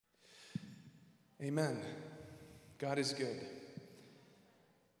Amen. God is good.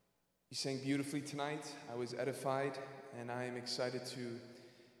 You sang beautifully tonight. I was edified, and I am excited to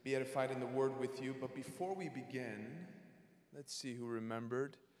be edified in the Word with you. But before we begin, let's see who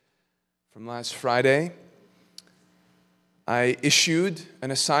remembered from last Friday. I issued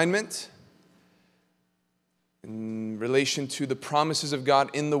an assignment in relation to the promises of God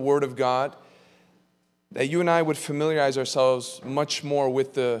in the Word of God, that you and I would familiarize ourselves much more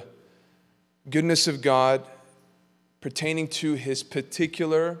with the goodness of God pertaining to His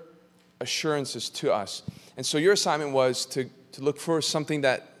particular assurances to us. And so your assignment was to look for something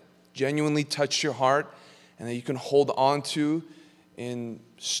that genuinely touched your heart and that you can hold on to in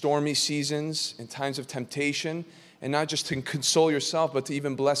stormy seasons, in times of temptation, and not just to console yourself, but to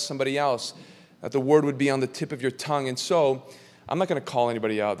even bless somebody else, that the word would be on the tip of your tongue. And so I'm not going to call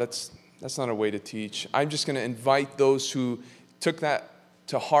anybody out. That's not a way to teach. I'm just going to invite those who took that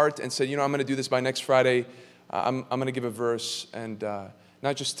to heart and said, I'm going to do this by next Friday. I'm going to give a verse, and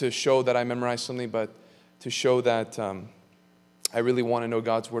not just to show that I memorized something, but to show that I really want to know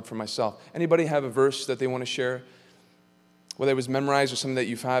God's word for myself. Anybody have a verse that they want to share? Whether it was memorized or something that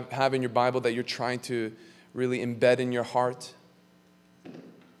you have in your Bible that you're trying to really embed in your heart?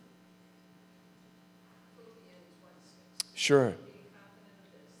 Sure.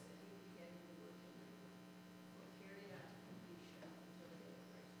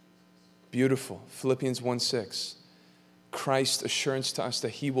 Beautiful. Philippians 1:6. Christ's assurance to us that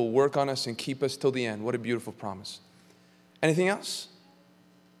He will work on us and keep us till the end. What a beautiful promise. Anything else?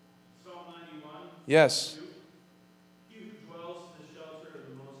 Psalm 91. Yes. He who dwells in the shelter of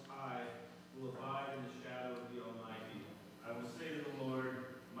the Most High will abide in the shadow of the Almighty. I will say to the Lord,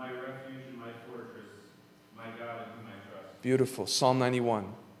 my refuge and my fortress, my God in whom I trust. Beautiful. Psalm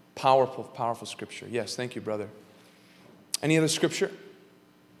 91. Powerful, powerful scripture. Yes, thank you, brother. Any other scripture?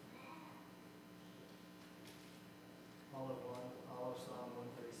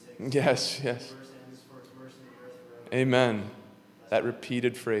 Yes. Amen. That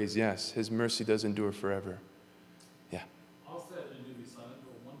repeated phrase, yes. His mercy does endure forever. Yeah. I'll say I didn't do the assignment,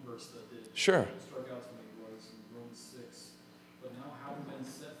 but one verse that did Sure. struck out to me was in Romans 6. But now, having been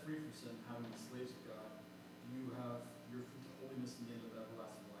set free from sin, having been slaves of God, you have your fruit of holiness in the end of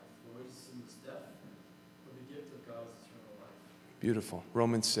everlasting life. The wages of sin is death, but the gift of God is eternal life. Beautiful.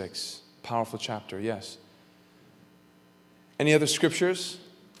 Romans 6. Powerful chapter, yes. Any other scriptures?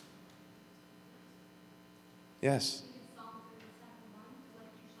 Yes.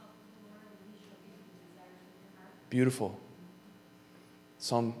 Beautiful.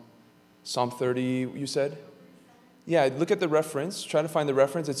 Psalm 30, you said? Yeah, look at the reference. Try to find the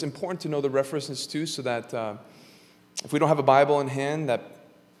reference. It's important to know the references too, so that if we don't have a Bible in hand, that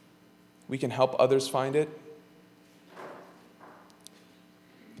we can help others find it.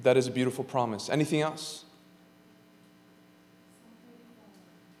 That is a beautiful promise. Anything else?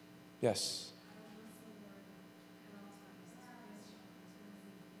 Yes.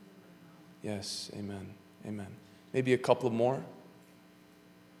 Yes, amen, amen. Maybe a couple more.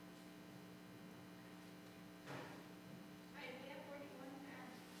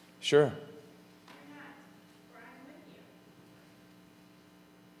 Sure.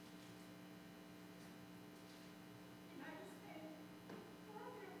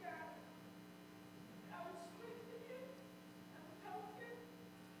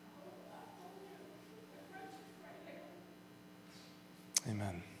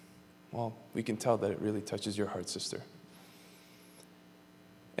 Amen. Well, we can tell that it really touches your heart, sister.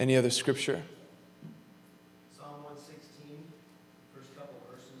 Any other scripture? Psalm 116, first couple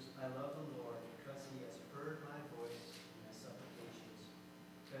verses. I love the Lord because He has heard my voice and my supplications,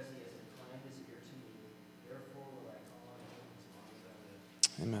 because He has inclined His ear to me. Therefore will I call on Him as long as I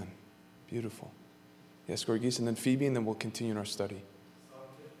live. Amen. Beautiful. Yes, Gorgis, and then Phoebe, and then we'll continue in our study. Psalm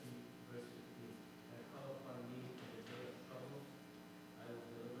 50, verse 15. And call upon me in the day of trouble. I will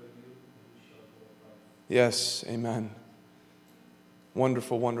deliver you, and you shall glorify me. Yes, amen.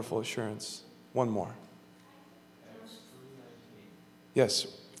 Wonderful, wonderful assurance. One more. Yes,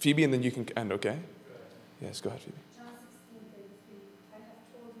 Phoebe, and then you can end, okay? Yes, go ahead, Phoebe. John 16:33. I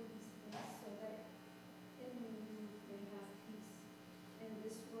have told you these things so that in me you may have peace. In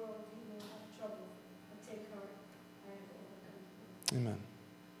this world you may have trouble, but take heart, I have overcome the world. Amen.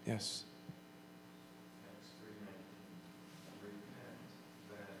 Yes. Acts 3:19. Repent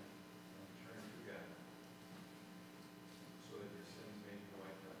then and turn to God, so that your sins may be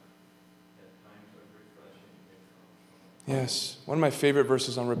wiped out, that times of refreshing may come. Yes. One of my favorite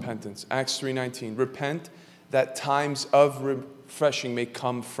verses on repentance, Acts 3:19. Repent that times of refreshing may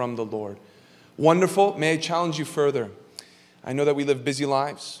come from the Lord. Wonderful. May I challenge you further? I know that we live busy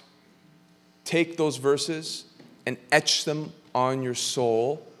lives. take those verses and etch them on your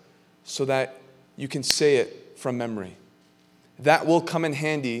soul so that you can say it from memory. That will come in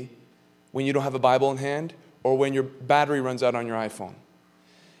handy when you don't have a Bible in hand or when your battery runs out on your iPhone.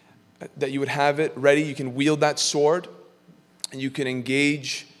 That you would have it ready, you can wield that sword, and you can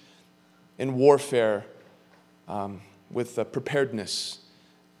engage in warfare with preparedness.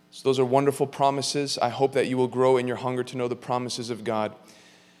 So those are wonderful promises. I hope that you will grow in your hunger to know the promises of God.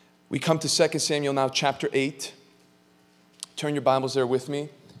 We come to 2 Samuel now, chapter 8. Turn your Bibles there with me.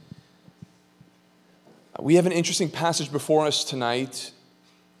 We have an interesting passage before us tonight.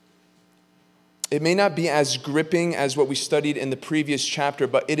 It may not be as gripping as what we studied in the previous chapter,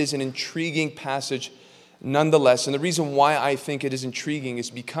 but it is an intriguing passage nonetheless. And the reason why I think it is intriguing is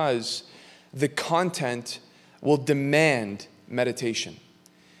because the content will demand meditation.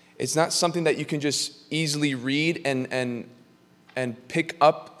 It's not something that you can just easily read and pick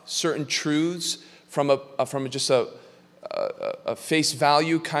up certain truths from just a face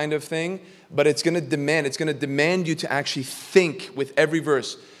value kind of thing, but it's going to demand you to actually think with every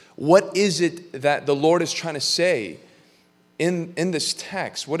verse. What is it that the Lord is trying to say in this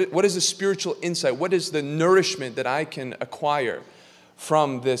text? What is the spiritual insight? What is the nourishment that I can acquire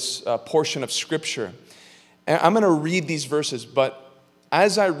from this portion of Scripture? And I'm going to read these verses, but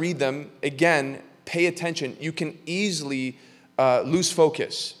as I read them, again, pay attention. You can easily lose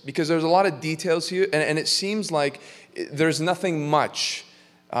focus because there's a lot of details here, and it seems like there's nothing much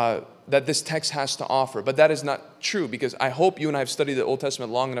that this text has to offer. But that is not true, because I hope you and I have studied the Old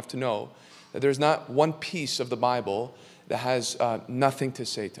Testament long enough to know that there's not one piece of the Bible that has nothing to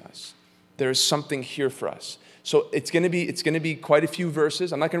say to us. There is something here for us. So it's going to be quite a few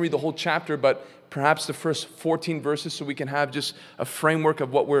verses. I'm not going to read the whole chapter, but perhaps the first 14 verses so we can have just a framework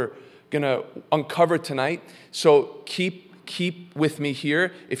of what we're going to uncover tonight. So keep with me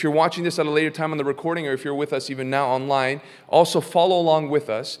here. If you're watching this at a later time on the recording, or if you're with us even now online, also follow along with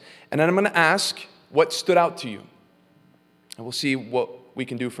us. And then I'm going to ask what stood out to you. And we'll see what we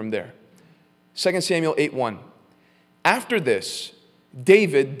can do from there. 2 Samuel 8:1. After this,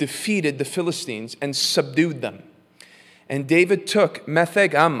 David defeated the Philistines and subdued them. And David took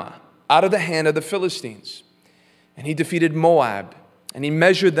Metheg-ammah out of the hand of the Philistines. And he defeated Moab. And he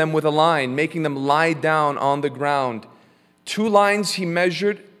measured them with a line, making them lie down on the ground. 2 lines he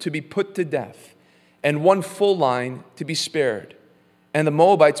measured to be put to death, and 1 full line to be spared. And the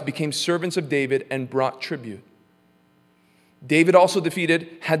Moabites became servants of David and brought tribute. David also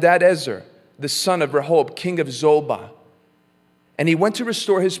defeated Hadadezer, the son of Rehob, king of Zobah. And he went to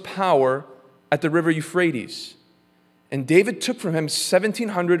restore his power at the river Euphrates. And David took from him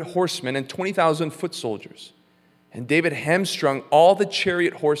 1,700 horsemen and 20,000 foot soldiers. And David hamstrung all the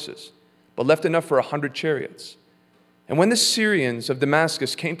chariot horses, but left enough for 100 chariots. And when the Syrians of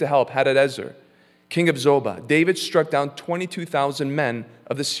Damascus came to help Hadadezer, king of Zobah, David struck down 22,000 men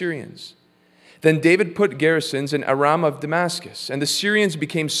of the Syrians. Then David put garrisons in Aram of Damascus, and the Syrians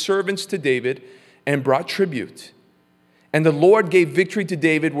became servants to David and brought tribute. And the Lord gave victory to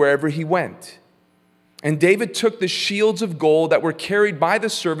David wherever he went. And David took the shields of gold that were carried by the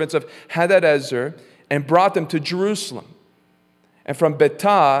servants of Hadadezer and brought them to Jerusalem. And from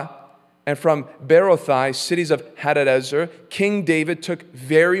Betah and from Berothai, cities of Hadadezer, King David took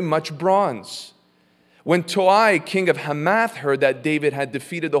very much bronze. When Toi, king of Hamath, heard that David had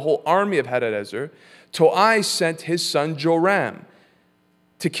defeated the whole army of Hadadezer, Toi sent his son Joram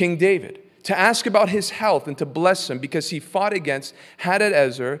to King David to ask about his health and to bless him, because he fought against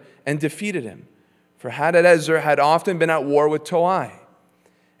Hadadezer and defeated him. For Hadadezer had often been at war with Toi.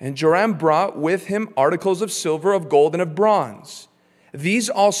 And Joram brought with him articles of silver, of gold, and of bronze. These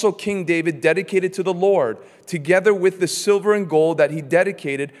also King David dedicated to the Lord, together with the silver and gold that he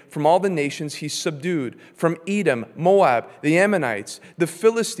dedicated from all the nations he subdued, from Edom, Moab, the Ammonites, the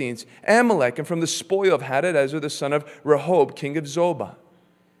Philistines, Amalek, and from the spoil of Hadadezer, the son of Rehob, king of Zobah.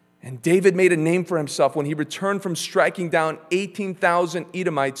 And David made a name for himself when he returned from striking down 18,000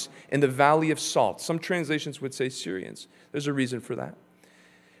 Edomites in the Valley of Salt. Some translations would say Syrians. There's a reason for that.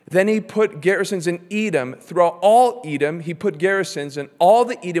 Then he put garrisons in Edom. Throughout all Edom, he put garrisons, and all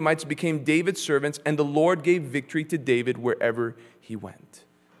the Edomites became David's servants, and the Lord gave victory to David wherever he went.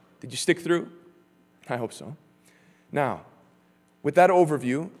 Did you stick through? I hope so. Now, with that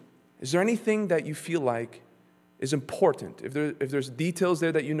overview, is there anything that you feel like is important? If there's details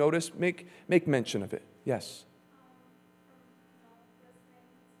there that you notice, make mention of it. Yes?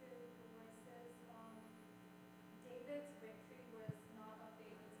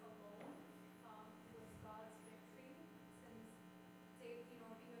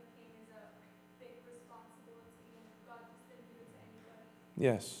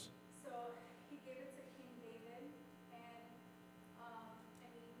 Yes. So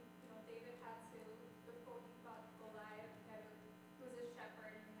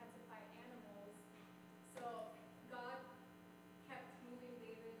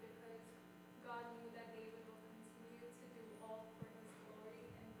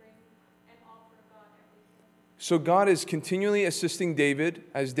So God is continually assisting David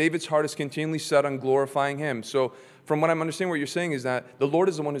as David's heart is continually set on glorifying him. So from what I'm understanding, what you're saying is that the Lord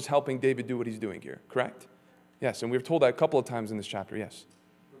is the one who's helping David do what he's doing here, correct? Yes, and we've told that a couple of times in this chapter, yes.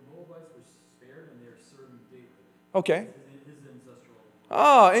 The Moabites were spared and they are serving David. Okay. His ancestral.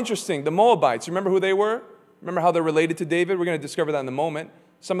 Oh, interesting. The Moabites, remember who they were? Remember how they're related to David? We're going to discover that in a moment.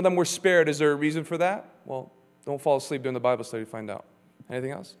 Some of them were spared. Is there a reason for that? Well, don't fall asleep during the Bible study to find out. Anything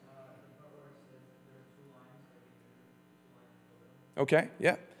else? Okay,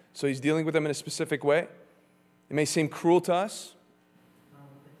 yeah. So he's dealing with them in a specific way. It may seem cruel to us. At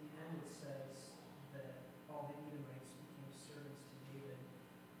the end it says that all the Edomites became servants to David.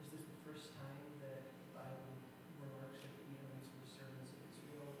 Is this the first time that the Bible remarks that the Edomites were servants of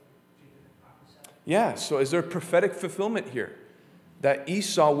Israel, Jacob had prophesied? Yeah, so is there prophetic fulfillment here? That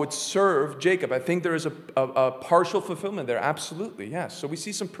Esau would serve Jacob. I think there is a partial fulfillment there, absolutely, yes. So we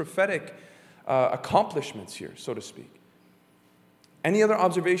see some prophetic accomplishments here, so to speak. Any other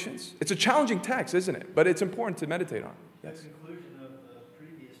observations? It's a challenging text, isn't it? But it's important to meditate on. Yes. The conclusion of the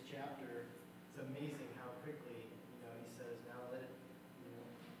previous chapter is amazing how quickly, he says, now let it,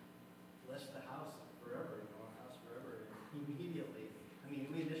 bless the house forever, our house forever. And immediately, we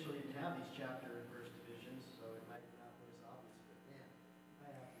initially didn't have these chapter and verse divisions, so it might not be as obvious, but man,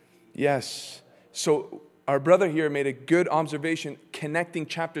 I have to be. Yes. So our brother here made a good observation connecting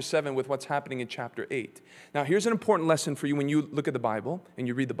chapter 7 with what's happening in chapter 8. Now, here's an important lesson for you when you look at the Bible and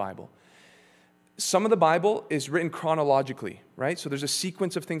you read the Bible. Some of the Bible is written chronologically, right? So there's a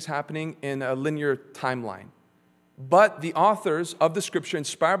sequence of things happening in a linear timeline. But the authors of the Scripture,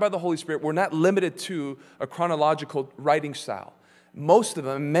 inspired by the Holy Spirit, were not limited to a chronological writing style. Most of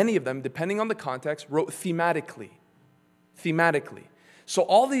them, many of them, depending on the context, wrote thematically. So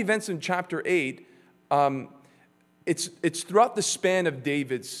all the events in chapter 8, it's throughout the span of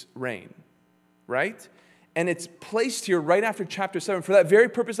David's reign, right? And it's placed here right after chapter 7 for that very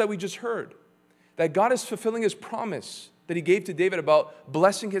purpose that we just heard. That God is fulfilling his promise that he gave to David about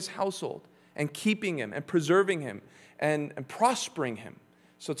blessing his household and keeping him and preserving him and prospering him.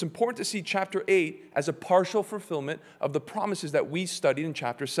 So it's important to see chapter 8 as a partial fulfillment of the promises that we studied in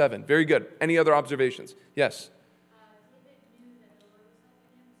chapter 7. Very good. Any other observations? Yes? David knew that the Lord was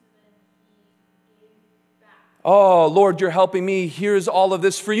helping him, so then he gave back. Oh, Lord, you're helping me. Here's all of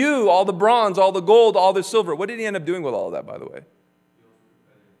this for you. All the bronze, all the gold, all the silver. What did he end up doing with all of that, by the way?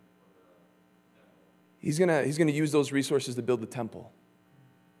 He's gonna use those resources to build the temple.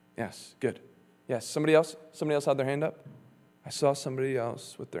 Yes, good. Yes, somebody else? Somebody else had their hand up? I saw somebody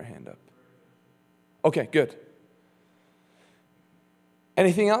else with their hand up. Okay, good.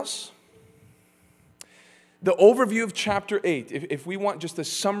 Anything else? The overview of chapter 8, if we want just a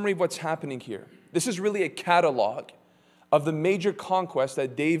summary of what's happening here, this is really a catalog of the major conquests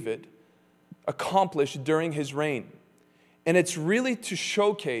that David accomplished during his reign. And it's really to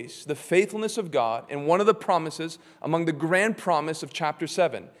showcase the faithfulness of God and one of the promises among the grand promise of chapter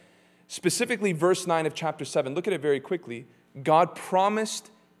 7. Specifically, verse 9 of chapter 7. Look at it very quickly. God promised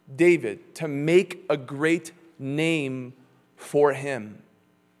David to make a great name for him.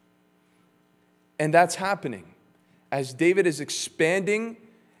 And that's happening as David is expanding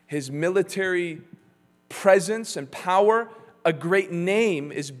his military presence and power. A great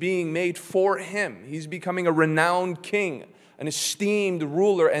name is being made for him. He's becoming a renowned king, an esteemed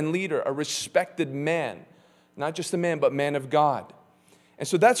ruler and leader, a respected man. Not just a man, but man of God. And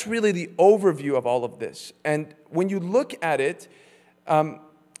so that's really the overview of all of this. And when you look at it,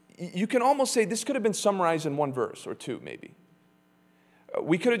 you can almost say this could have been summarized in one verse or two, maybe.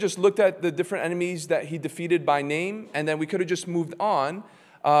 We could have just looked at the different enemies that he defeated by name, and then we could have just moved on,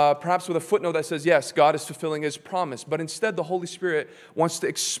 perhaps with a footnote that says, yes, God is fulfilling his promise. But instead, the Holy Spirit wants to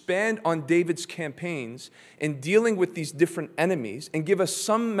expand on David's campaigns in dealing with these different enemies and give us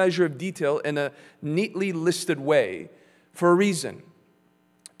some measure of detail in a neatly listed way for a reason.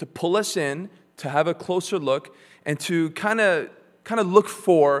 To pull us in, to have a closer look, and to kind of look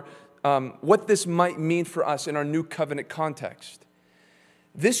for what this might mean for us in our new covenant context.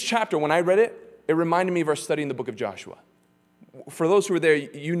 This chapter, when I read it, it reminded me of our study in the book of Joshua. For those who were there,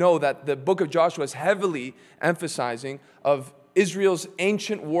 you know that the book of Joshua is heavily emphasizing of Israel's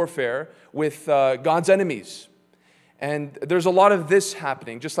ancient warfare with God's enemies. And there's a lot of this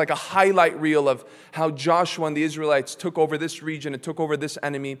happening, just like a highlight reel of how Joshua and the Israelites took over this region and took over this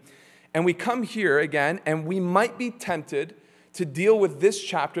enemy. And we come here again, and we might be tempted to deal with this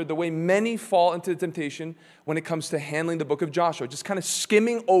chapter the way many fall into the temptation when it comes to handling the book of Joshua, just kind of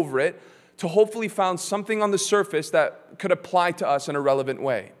skimming over it to hopefully find something on the surface that could apply to us in a relevant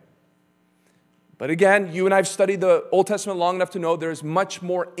way. But again, you and I have studied the Old Testament long enough to know there's much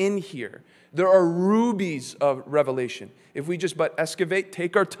more in here. There are rubies of revelation. If we just but excavate,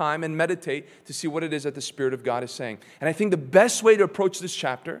 take our time, and meditate to see what it is that the Spirit of God is saying. And I think the best way to approach this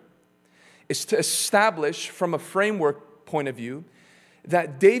chapter is to establish from a framework point of view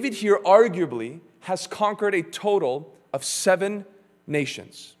that David here arguably has conquered a total of 7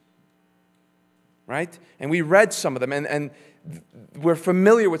 nations. Right? And we read some of them, and we're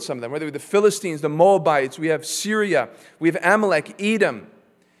familiar with some of them, whether it be the Philistines, the Moabites, we have Syria, we have Amalek, Edom.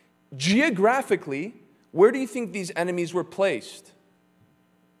 Geographically, where do you think these enemies were placed?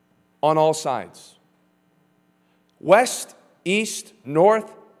 On all sides. West, east,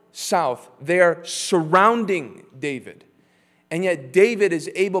 north, south. They are surrounding David. And yet David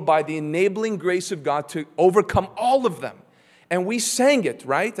is able, by the enabling grace of God, to overcome all of them. And we sang it,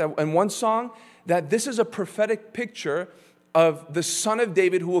 right, in one song, that this is a prophetic picture of the Son of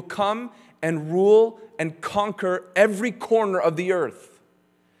David who will come and rule and conquer every corner of the earth.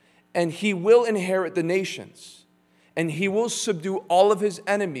 And he will inherit the nations. And he will subdue all of his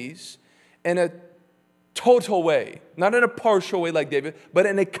enemies in a total way. Not in a partial way like David, but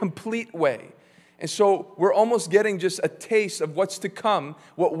in a complete way. And so we're almost getting just a taste of what's to come,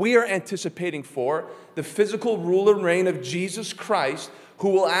 what we are anticipating for, the physical rule and reign of Jesus Christ, who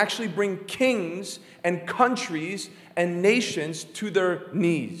will actually bring kings and countries and nations to their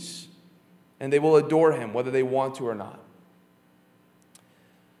knees. And they will adore him, whether they want to or not.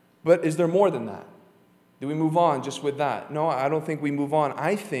 But is there more than that? Do we move on just with that? No, I don't think we move on.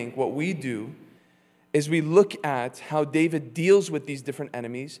 I think what we do is we look at how David deals with these different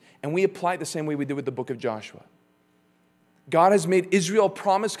enemies, and we apply it the same way we did with the book of Joshua. God has made Israel a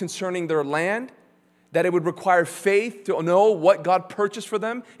promise concerning their land, that it would require faith to know what God purchased for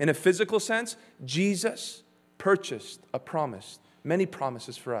them in a physical sense. Jesus purchased a promise, many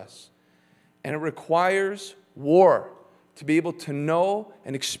promises for us. And it requires war to be able to know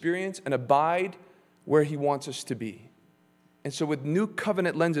and experience and abide where he wants us to be. And so with new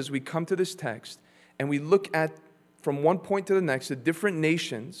covenant lenses, we come to this text and we look at, from one point to the next, the different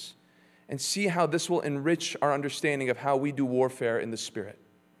nations and see how this will enrich our understanding of how we do warfare in the Spirit.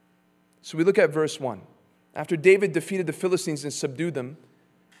 So we look at verse 1. After David defeated the Philistines and subdued them,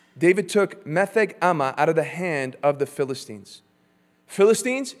 David took Metheg-ammah out of the hand of the Philistines.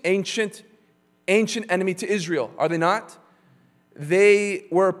 Philistines, ancient enemy to Israel, are they not? They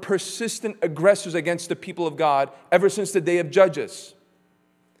were persistent aggressors against the people of God ever since the day of Judges.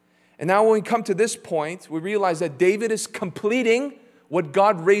 And now when we come to this point, we realize that David is completing what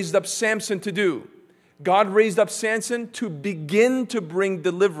God raised up Samson to do. God raised up Samson to begin to bring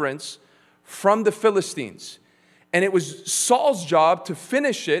deliverance from the Philistines. And it was Saul's job to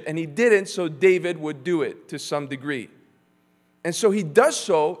finish it, and he didn't, so David would do it to some degree. And so he does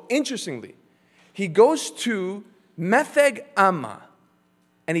so, interestingly. He goes to Metheg-ammah,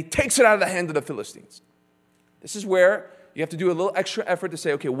 and he takes it out of the hand of the Philistines. This is where you have to do a little extra effort to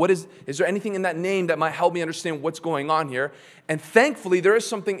say, okay, is there anything in that name that might help me understand what's going on here? And thankfully, there is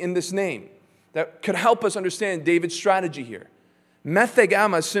something in this name that could help us understand David's strategy here.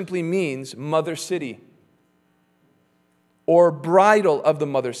 Metheg-ammah simply means mother city, or bridle of the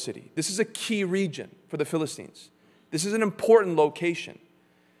mother city. This is a key region for the Philistines. This is an important location.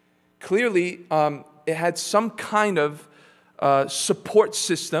 Clearly, it had some kind of support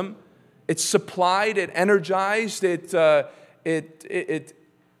system. It supplied, it energized, it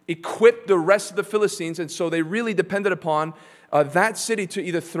equipped the rest of the Philistines, and so they really depended upon that city to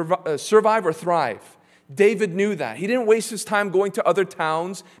either survive or thrive. David knew that. He didn't waste his time going to other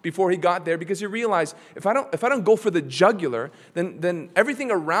towns before he got there, because he realized, if I don't go for the jugular, then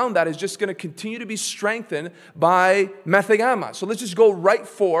everything around that is just going to continue to be strengthened by Metheg-ammah. So let's just go right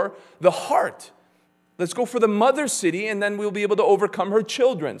for the heart. Let's go for the mother city, and then we'll be able to overcome her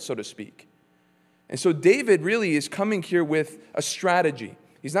children, so to speak. And so David really is coming here with a strategy.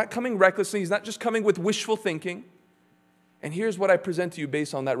 He's not coming recklessly. He's not just coming with wishful thinking. And here's what I present to you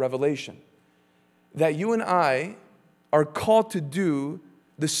based on that revelation. That you and I are called to do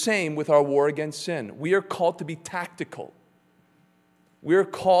the same with our war against sin. We are called to be tactical. We are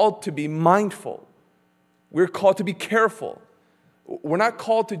called to be mindful. We're called to be careful. We're not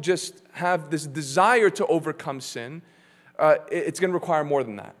called to just have this desire to overcome sin. It's going to require more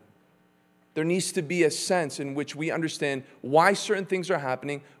than that. There needs to be a sense in which we understand why certain things are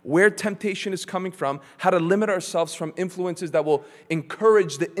happening, where temptation is coming from, how to limit ourselves from influences that will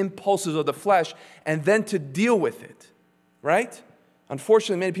encourage the impulses of the flesh, and then to deal with it, right?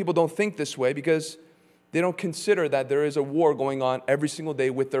 Unfortunately, many people don't think this way because they don't consider that there is a war going on every single day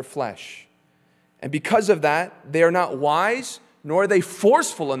with their flesh. And because of that, they are not wise nor are they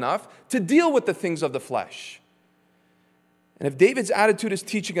forceful enough to deal with the things of the flesh. And if David's attitude is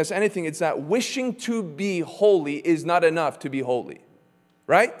teaching us anything, it's that wishing to be holy is not enough to be holy.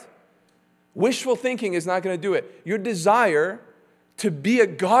 Right? Wishful thinking is not going to do it. Your desire to be a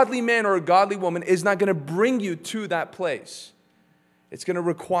godly man or a godly woman is not going to bring you to that place. It's going to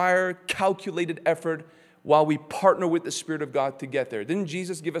require calculated effort while we partner with the Spirit of God to get there. Didn't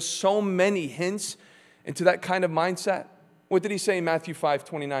Jesus give us so many hints into that kind of mindset? What did he say in Matthew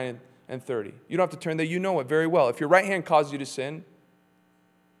 5:29 and 30? You don't have to turn there. You know it very well. If your right hand causes you to sin,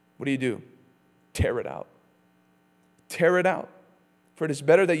 what do? Tear it out. Tear it out. For it is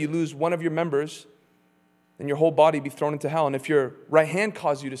better that you lose one of your members than your whole body be thrown into hell. And if your right hand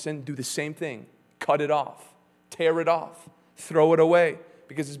causes you to sin, do the same thing. Cut it off. Tear it off. Throw it away.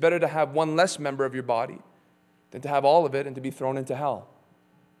 Because it's better to have one less member of your body than to have all of it and to be thrown into hell.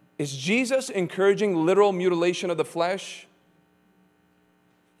 Is Jesus encouraging literal mutilation of the flesh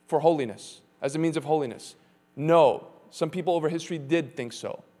for holiness, as a means of holiness? No. Some people over history did think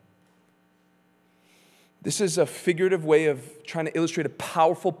so. This is a figurative way of trying to illustrate a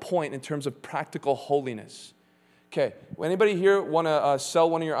powerful point in terms of practical holiness. Okay, anybody here want to sell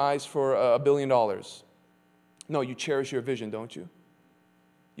one of your eyes for $1 billion? No, you cherish your vision, don't you?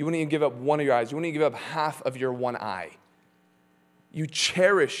 You wouldn't even give up one of your eyes. You wouldn't even give up half of your one eye. You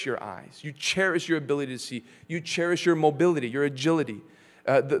cherish your eyes. You cherish your ability to see. You cherish your mobility, your agility,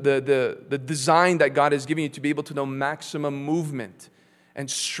 the design that God has given you to be able to know maximum movement and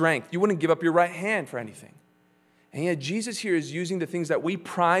strength. You wouldn't give up your right hand for anything. And yet Jesus here is using the things that we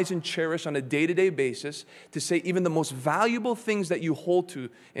prize and cherish on a day-to-day basis to say even the most valuable things that you hold to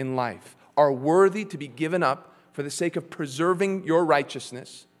in life are worthy to be given up for the sake of preserving your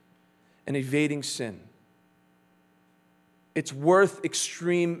righteousness and evading sin. It's worth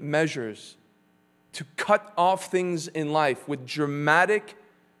extreme measures to cut off things in life with dramatic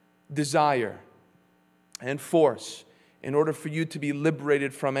desire and force in order for you to be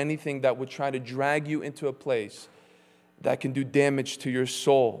liberated from anything that would try to drag you into a place that can do damage to your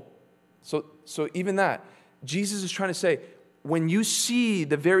soul. So even that, Jesus is trying to say, when you see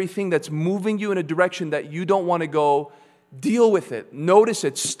the very thing that's moving you in a direction that you don't want to go, deal with it, notice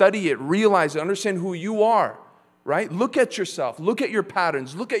it, study it, realize it, understand who you are, right? Look at yourself, look at your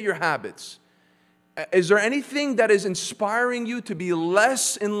patterns, look at your habits. Is there anything that is inspiring you to be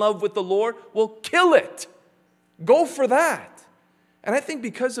less in love with the Lord? Well, kill it. Go for that. And I think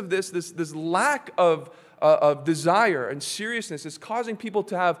because of this lack of desire and seriousness is causing people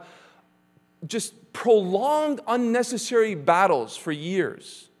to have just prolonged unnecessary battles for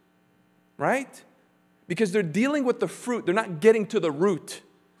years, right? Because they're dealing with the fruit. They're not getting to the root.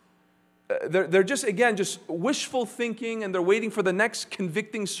 They're just, again, just wishful thinking, and they're waiting for the next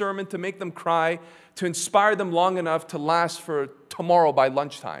convicting sermon to make them cry, to inspire them long enough to last for tomorrow by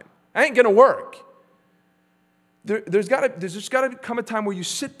lunchtime. That ain't going to work. There's just got to come a time where you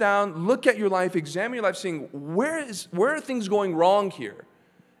sit down, look at your life, examine your life, saying, where are things going wrong here?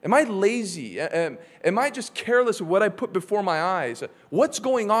 Am I lazy? Am I just careless of what I put before my eyes? What's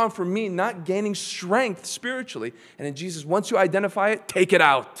going on for me not gaining strength spiritually? And then Jesus, once you identify it, take it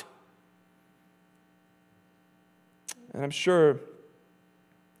out. And I'm sure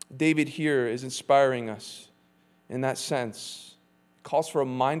David here is inspiring us in that sense. It calls for a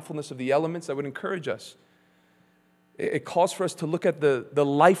mindfulness of the elements that would encourage us. It calls for us to look at the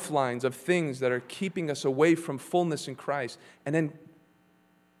lifelines of things that are keeping us away from fullness in Christ, and then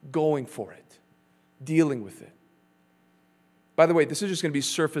going for it, dealing with it. By the way, this is just going to be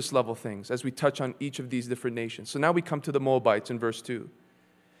surface level things as we touch on each of these different nations. So now we come to the Moabites in verse 2.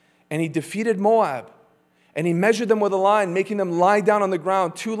 And he defeated Moab, and he measured them with a line, making them lie down on the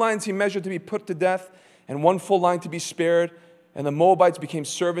ground. 2 lines he measured to be put to death, and 1 full line to be spared. And the Moabites became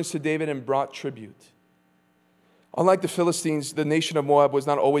servants to David and brought tribute. Unlike the Philistines, the nation of Moab was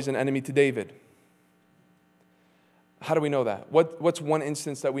not always an enemy to David. How do we know that? What's one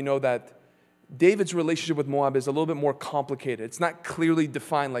instance that we know that David's relationship with Moab is a little bit more complicated? It's not clearly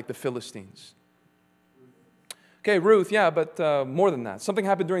defined like the Philistines. Okay, Ruth, yeah, but more than that. Something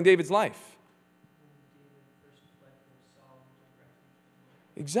happened during David's life.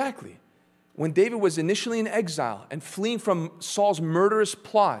 Exactly. When David was initially in exile and fleeing from Saul's murderous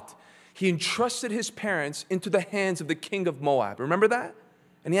plot, he entrusted his parents into the hands of the king of Moab. Remember that?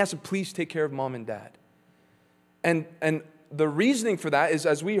 And he asked him, please take care of mom and dad. And the reasoning for that is,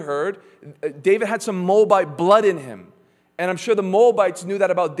 as we heard, David had some Moabite blood in him. And I'm sure the Moabites knew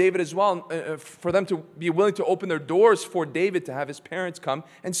that about David as well, for them to be willing to open their doors for David to have his parents come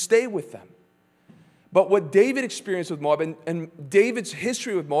and stay with them. But what David experienced with Moab and David's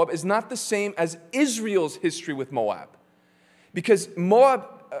history with Moab is not the same as Israel's history with Moab. Because Moab,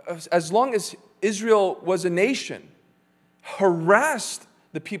 as long as Israel was a nation, harassed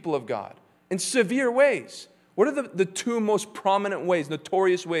the people of God in severe ways. What are the two most prominent ways,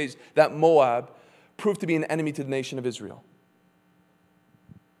 notorious ways that Moab proved to be an enemy to the nation of Israel?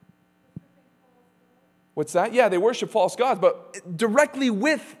 What's that? Yeah, they worship false gods, but directly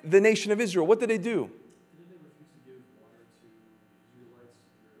with the nation of Israel. What did they do? Didn't they refuse to give water to the Israelites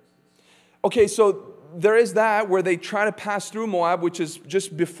in their Exodus? Okay, so there is that where they try to pass through Moab, which is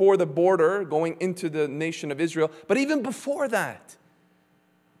just before the border going into the nation of Israel. But even before that,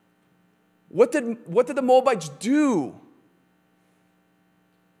 what did the Moabites do?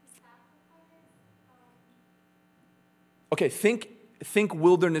 Okay, think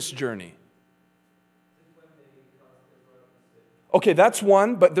wilderness journey. Okay, that's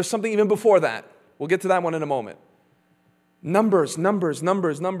one, but there's something even before that. We'll get to that one in a moment. Numbers.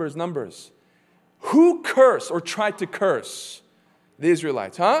 Who cursed or tried to curse the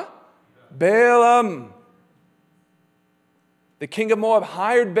Israelites, huh? Balaam. The king of Moab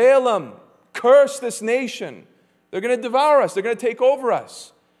hired Balaam. Curse this nation. They're going to devour us. They're going to take over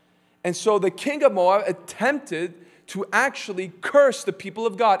us. And so the king of Moab attempted to actually curse the people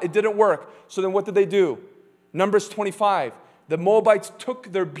of God. It didn't work. So then what did they do? Numbers 25. The Moabites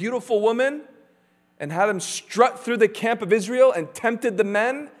took their beautiful woman and had them strut through the camp of Israel and tempted the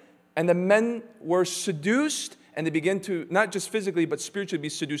men. And the men were seduced, and they began to, not just physically, but spiritually be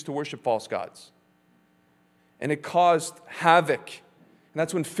seduced to worship false gods. And it caused havoc. And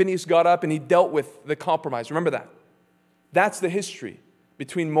that's when Phinehas got up and he dealt with the compromise. Remember that. That's the history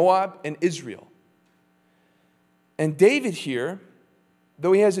between Moab and Israel. And David here,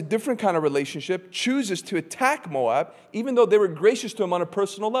 though he has a different kind of relationship, chooses to attack Moab, even though they were gracious to him on a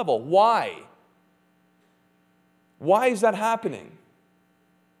personal level. Why? Why is that happening?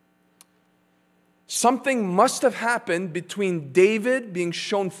 Something must have happened between David being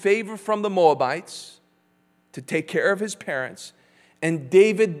shown favor from the Moabites to take care of his parents and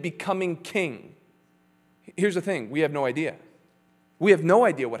David becoming king. Here's the thing, we have no idea. We have no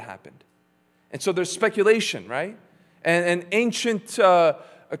idea what happened. And so there's speculation, right? And ancient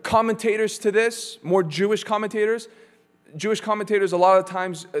commentators to this, more Jewish commentators, a lot of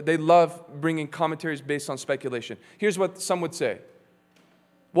times, they love bringing commentaries based on speculation. Here's what some would say.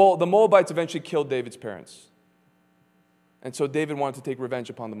 Well, the Moabites eventually killed David's parents. And so David wanted to take revenge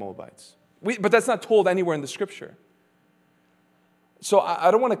upon the Moabites. But that's not told anywhere in the scripture. So I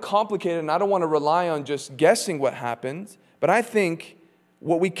don't want to complicate it, and I don't want to rely on just guessing what happened. But I think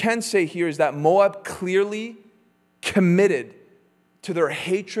what we can say here is that Moab clearly committed to their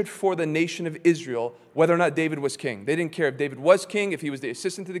hatred for the nation of Israel, whether or not David was king. They didn't care if David was king, if he was the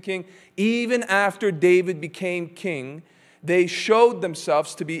assistant to the king. Even after David became king, they showed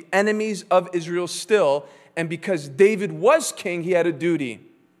themselves to be enemies of Israel still. And because David was king, he had a duty.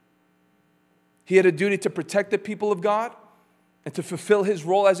 He had a duty to protect the people of God and to fulfill his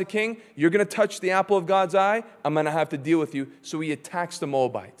role as a king. You're going to touch the apple of God's eye, I'm going to have to deal with you. So he attacks the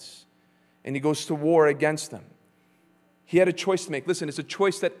Moabites. And he goes to war against them. He had a choice to make. Listen, it's a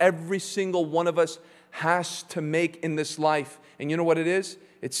choice that every single one of us has to make in this life. And you know what it is?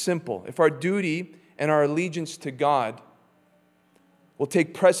 It's simple. If our duty and our allegiance to God will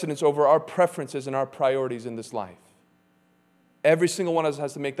take precedence over our preferences and our priorities in this life. Every single one of us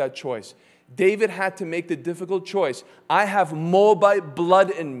has to make that choice. David had to make the difficult choice. I have Moabite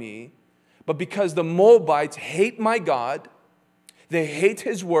blood in me, but because the Moabites hate my God, they hate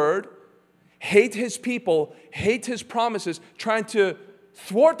his word, hate his people, hate his promises, trying to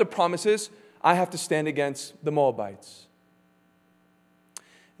thwart the promises, I have to stand against the Moabites.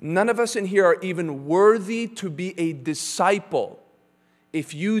 None of us in here are even worthy to be a disciple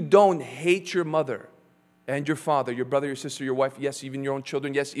if you don't hate your mother and your father, your brother, your sister, your wife, yes, even your own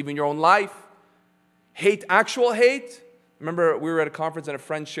children, yes, even your own life. Hate, actual hate. Remember, we were at a conference and a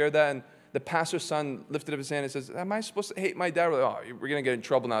friend shared that, and the pastor's son lifted up his hand and says, am I supposed to hate my dad? We're like, we're going to get in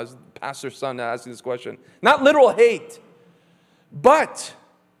trouble now. This is the pastor's son asking this question. Not literal hate, but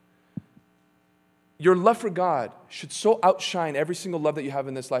your love for God should so outshine every single love that you have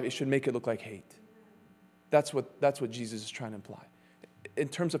in this life, it should make it look like hate. That's what Jesus is trying to imply. In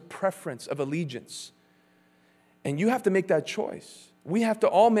terms of preference, of allegiance. And you have to make that choice. We have to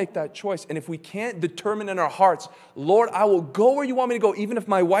all make that choice. And if we can't determine in our hearts, Lord, I will go where you want me to go, even if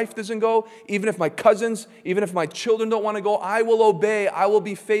my wife doesn't go, even if my cousins, even if my children don't want to go, I will obey, I will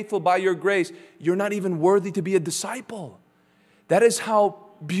be faithful by your grace. You're not even worthy to be a disciple. That is how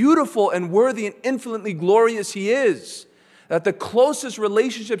beautiful and worthy and infinitely glorious he is. That the closest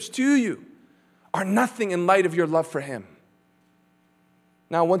relationships to you are nothing in light of your love for him.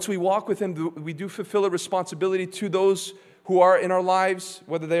 Now, once we walk with him, we do fulfill a responsibility to those who are in our lives,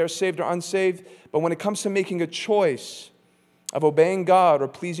 whether they are saved or unsaved. But when it comes to making a choice of obeying God or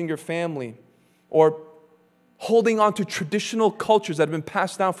pleasing your family or holding on to traditional cultures that have been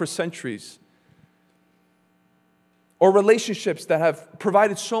passed down for centuries, or relationships that have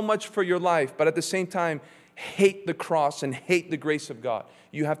provided so much for your life, but at the same time hate the cross and hate the grace of God,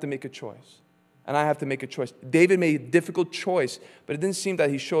 you have to make a choice. And I have to make a choice. David made a difficult choice, but it didn't seem that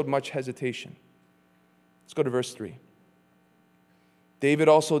he showed much hesitation. Let's go to verse 3. David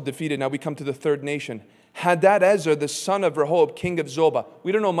also defeated, now we come to the third nation, Hadadezer, the son of Rehob, king of Zobah.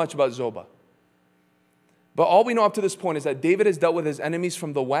 We don't know much about Zobah. But all we know up to this point is that David has dealt with his enemies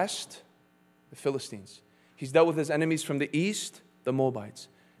from the west, the Philistines. He's dealt with his enemies from the east, the Moabites.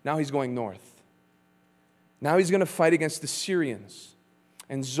 Now he's going north. Now he's going to fight against the Syrians.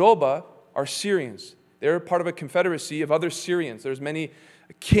 And Zobah are Syrians. They're part of a confederacy of other Syrians. There's many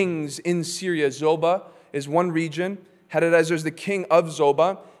kings in Syria. Zobah is one region. Hadadezer is the king of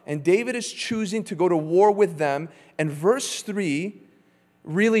Zobah. And David is choosing to go to war with them. And verse 3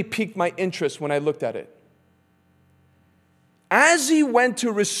 really piqued my interest when I looked at it. As he went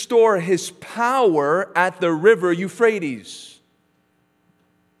to restore his power at the river Euphrates.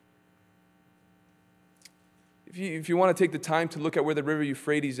 If you want to take the time to look at where the river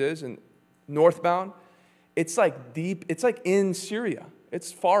Euphrates is and northbound, it's like deep, it's like in Syria.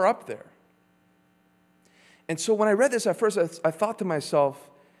 It's far up there. And so when I read this at first, I thought to myself,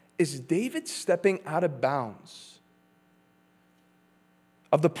 is David stepping out of bounds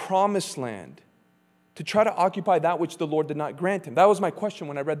of the promised land to try to occupy that which the Lord did not grant him? That was my question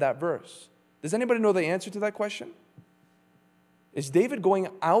when I read that verse. Does anybody know the answer to that question? Is David going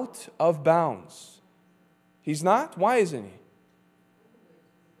out of bounds? He's not? Why isn't he?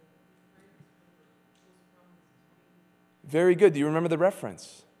 Very good. Do you remember the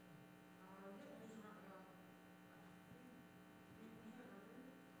reference?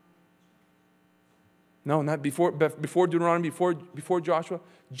 No, not before Deuteronomy, before Joshua.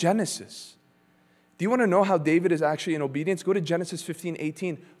 Genesis. Do you want to know how David is actually in obedience? Go to Genesis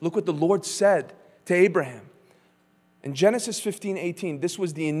 15:18. Look what the Lord said to Abraham. In Genesis 15:18, this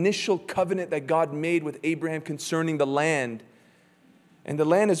was the initial covenant that God made with Abraham concerning the land. And the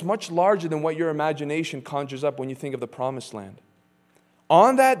land is much larger than what your imagination conjures up when you think of the promised land.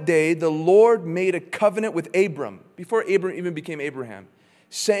 On that day, the Lord made a covenant with Abram, before Abram even became Abraham,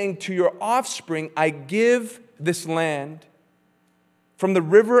 saying, to your offspring, I give this land from the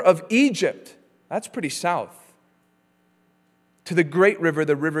river of Egypt, that's pretty south, to the great river,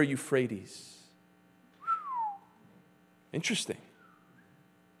 the river Euphrates. Interesting.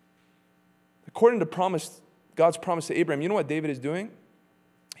 According to God's promise to Abraham, you know what David is doing?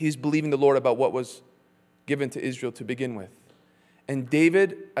 He's believing the Lord about what was given to Israel to begin with. And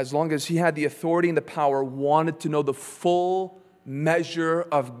David, as long as he had the authority and the power, wanted to know the full measure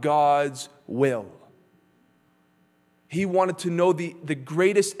of God's will. He wanted to know the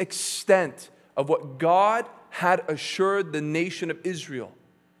greatest extent of what God had assured the nation of Israel.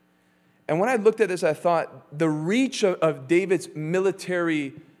 And when I looked at this, I thought the reach of David's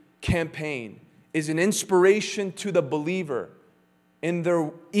military campaign is an inspiration to the believer in their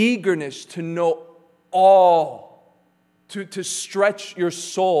eagerness to know all, to stretch your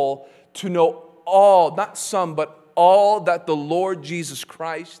soul, to know all, not some, but all that the Lord Jesus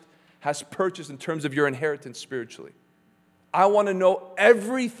Christ has purchased in terms of your inheritance spiritually. I want to know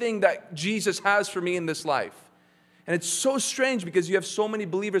everything that Jesus has for me in this life. And it's so strange because you have so many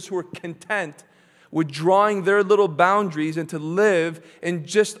believers who are content with drawing their little boundaries and to live in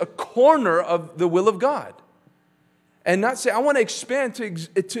just a corner of the will of God. And not say, I want to expand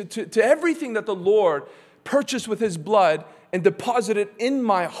to everything that the Lord purchased with His blood and deposited in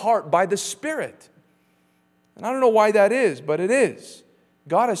my heart by the Spirit. And I don't know why that is, but it is.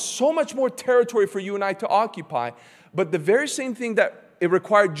 God has so much more territory for you and I to occupy. But the very same thing that it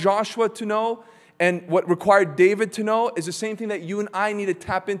required Joshua to know and what required David to know is the same thing that you and I need to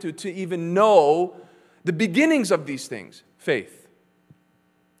tap into to even know the beginnings of these things. Faith.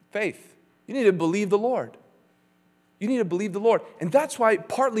 Faith. You need to believe the Lord. You need to believe the Lord. And that's why,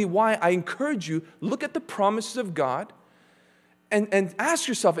 partly why I encourage you, look at the promises of God and ask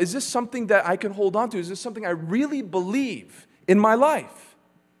yourself, is this something that I can hold on to? Is this something I really believe in my life?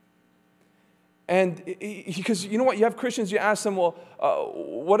 And because you know what, you have Christians, you ask them, well,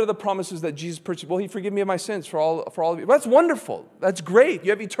 what are the promises that Jesus purchased? Well, He forgive me of my sins for all of you. Well, that's wonderful. That's great.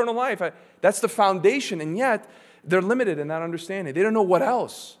 You have eternal life. That's the foundation. And yet, they're limited in that understanding. They don't know what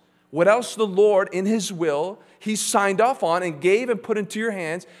else. What else the Lord, in His will, He signed off on and gave and put into your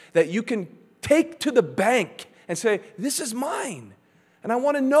hands that you can take to the bank and say, this is mine, and I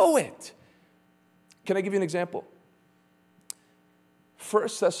want to know it. Can I give you an example? 1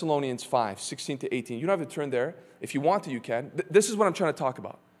 Thessalonians 5, 16 to 18. You don't have to turn there. If you want to, you can. This is what I'm trying to talk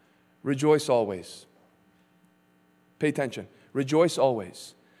about. Rejoice always. Pay attention. Rejoice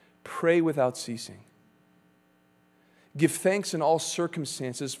always. Pray without ceasing. Give thanks in all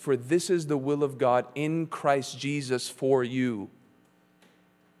circumstances, for this is the will of God in Christ Jesus for you.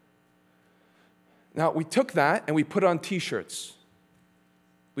 Now, we took that and we put it on t-shirts.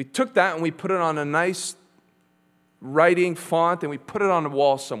 We took that and we put it on a nice writing font and we put it on a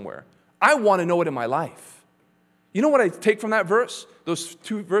wall somewhere. I want to know it in my life. You know what I take from that verse? Those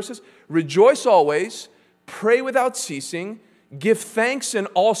two verses? Rejoice always, pray without ceasing, give thanks in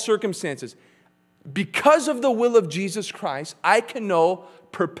all circumstances. Because of the will of Jesus Christ, I can know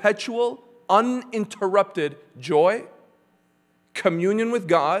perpetual, uninterrupted joy, communion with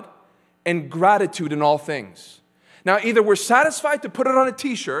God, and gratitude in all things. Now, either we're satisfied to put it on a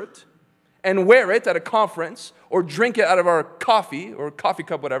t-shirt and wear it at a conference or drink it out of our coffee or coffee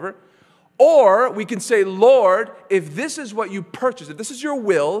cup, whatever, or we can say, Lord, if this is what you purchased, if this is your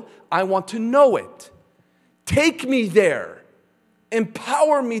will, I want to know it. Take me there.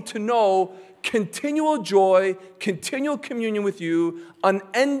 Empower me to know continual joy, continual communion with you,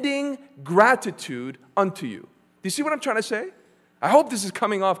 unending gratitude unto you. Do you see what I'm trying to say? I hope this is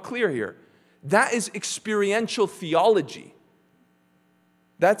coming off clear here. That is experiential theology.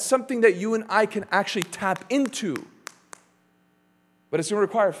 That's something that you and I can actually tap into. But it's going to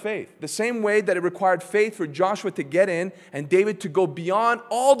require faith. The same way that it required faith for Joshua to get in and David to go beyond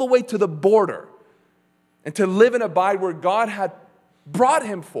all the way to the border and to live and abide where God had brought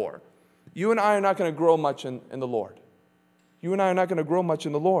him for. You and I are not going to grow much in the Lord. You and I are not going to grow much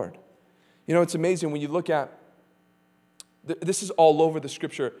in the Lord. You know, it's amazing when you look at, this is all over the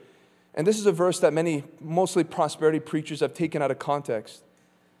scripture. And this is a verse that many, mostly prosperity preachers, have taken out of context.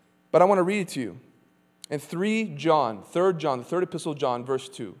 But I want to read it to you. In 3 John, the third epistle of John, verse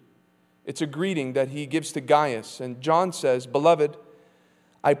 2. It's a greeting that he gives to Gaius. And John says, Beloved,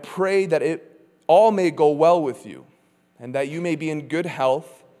 I pray that it all may go well with you, and that you may be in good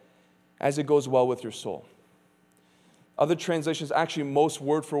health as it goes well with your soul. Other translations, actually most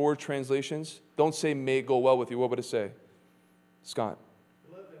word-for-word translations, don't say may it go well with you. What would it say? Scott?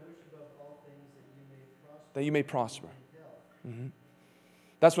 Beloved, I wish above all things that you may prosper. Mm-hmm.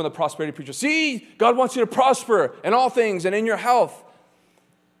 That's when the prosperity preacher, see, God wants you to prosper in all things and in your health.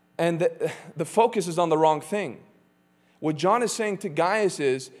 And the focus is on the wrong thing. What John is saying to Gaius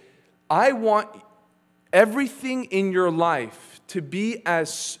is, I want everything in your life to be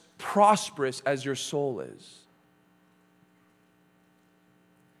as prosperous as your soul is.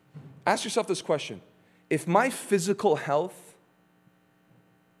 Ask yourself this question. If my physical health,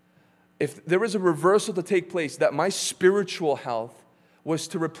 if there was a reversal to take place, that my spiritual health was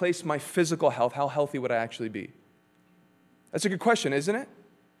to replace my physical health, how healthy would I actually be? That's a good question, isn't it?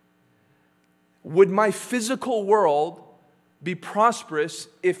 Would my physical world be prosperous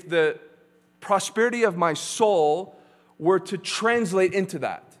if the prosperity of my soul were to translate into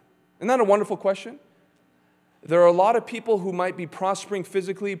that? Isn't that a wonderful question? There are a lot of people who might be prospering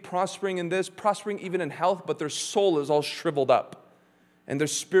physically, prospering in this, prospering even in health, but their soul is all shriveled up and they're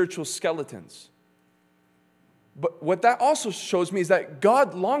spiritual skeletons. But what that also shows me is that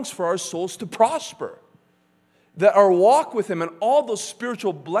God longs for our souls to prosper. That our walk with Him and all those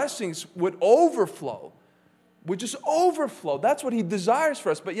spiritual blessings would overflow. Would just overflow. That's what He desires for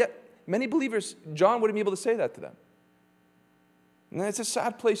us. But yet, many believers, John wouldn't be able to say that to them. And it's a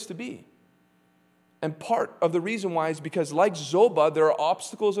sad place to be. And part of the reason why is because, like Zobah, there are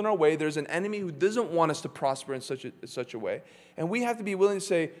obstacles in our way. There's an enemy who doesn't want us to prosper in such a way. And we have to be willing to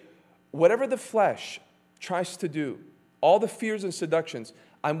say, whatever the flesh tries to do, all the fears and seductions,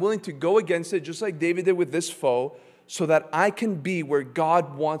 I'm willing to go against it, just like David did with this foe, so that I can be where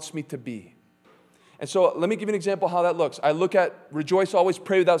God wants me to be. And so let me give you an example of how that looks. I look at rejoice, always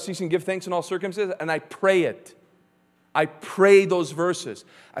pray without ceasing, give thanks in all circumstances, and I pray it. I pray those verses.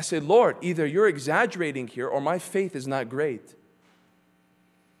 I say, Lord, either you're exaggerating here or my faith is not great.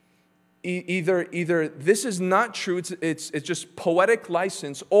 Either this is not true, it's just poetic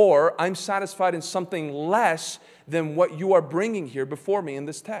license, or I'm satisfied in something less than what you are bringing here before me in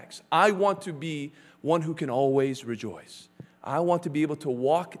this text. I want to be one who can always rejoice. I want to be able to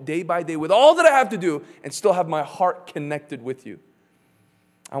walk day by day with all that I have to do and still have my heart connected with you.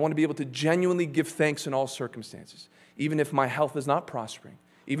 I want to be able to genuinely give thanks in all circumstances. Even if my health is not prospering,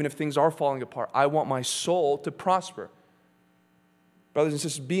 even if things are falling apart, I want my soul to prosper. Brothers and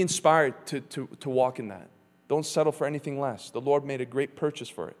sisters, be inspired to walk in that. Don't settle for anything less. The Lord made a great purchase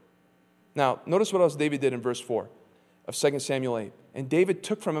for it. Now, notice what else David did in verse 4 of 2 Samuel 8. And David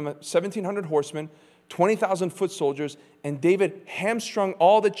took from him 1,700 horsemen, 20,000 foot soldiers, and David hamstrung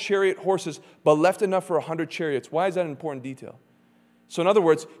all the chariot horses, but left enough for 100 chariots. Why is that an important detail? So in other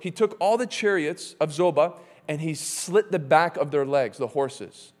words, he took all the chariots of Zobah, and he slit the back of their legs, the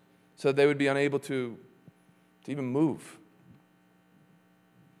horses, so that they would be unable to even move.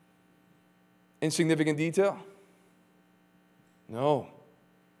 Insignificant detail? No.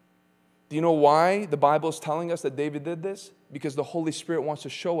 Do you know why the Bible is telling us that David did this? Because the Holy Spirit wants to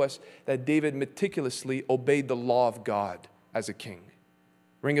show us that David meticulously obeyed the law of God as a king.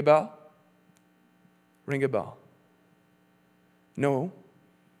 Ring a bell? Ring a bell. No?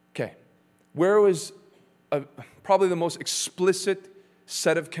 Okay. Where was probably the most explicit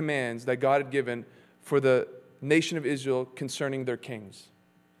set of commands that God had given for the nation of Israel concerning their kings?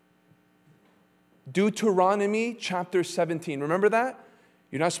 Deuteronomy chapter 17. Remember that?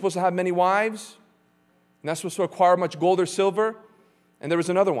 You're not supposed to have many wives. You're not supposed to acquire much gold or silver. And there was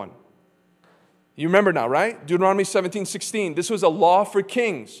another one. You remember now, right? Deuteronomy 17:16. This was a law for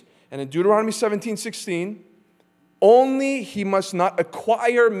kings. And in Deuteronomy 17:16, only he must not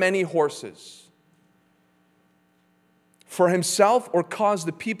acquire many horses for himself or cause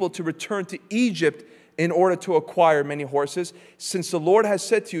the people to return to Egypt in order to acquire many horses, since the Lord has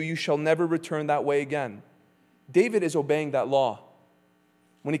said to you, you shall never return that way again. David is obeying that law.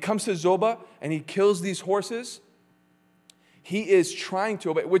 When he comes to Zobah and he kills these horses, he is trying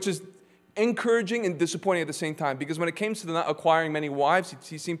to obey, which is encouraging and disappointing at the same time, because when it came to not acquiring many wives,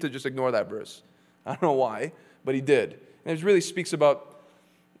 he seemed to just ignore that verse. I don't know why, but he did. And it really speaks about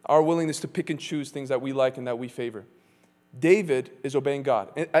our willingness to pick and choose things that we like and that we favor. David is obeying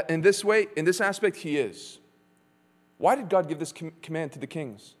God. In this way, in this aspect, he is. Why did God give this command to the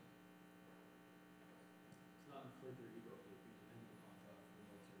kings?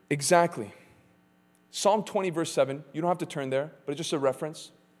 Exactly. Psalm 20, verse 7. You don't have to turn there, but it's just a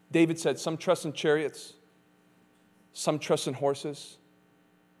reference. David said, some trust in chariots, some trust in horses,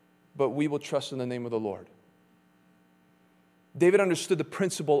 but we will trust in the name of the Lord. David understood the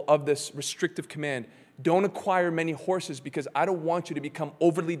principle of this restrictive command. Don't acquire many horses, because I don't want you to become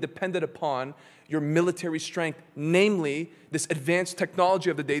overly dependent upon your military strength, namely this advanced technology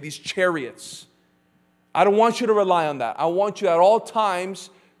of the day, these chariots. I don't want you to rely on that. I want you at all times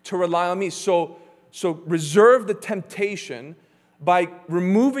to rely on me. So reserve the temptation by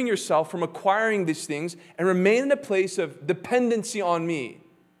removing yourself from acquiring these things and remain in a place of dependency on me.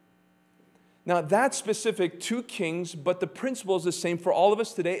 Now, that's specific to kings, but the principle is the same for all of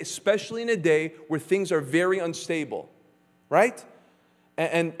us today, especially in a day where things are very unstable, right?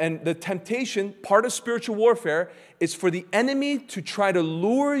 And the temptation, part of spiritual warfare, is for the enemy to try to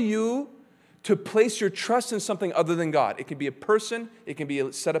lure you to place your trust in something other than God. It can be a person, it can be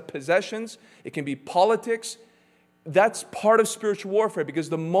a set of possessions, it can be politics. That's part of spiritual warfare, because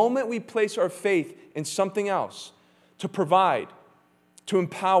the moment we place our faith in something else to provide, to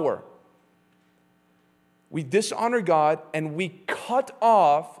empower, we dishonor God and we cut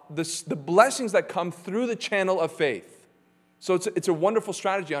off the blessings that come through the channel of faith. So it's a wonderful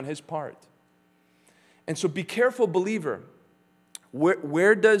strategy on his part. And so be careful, believer.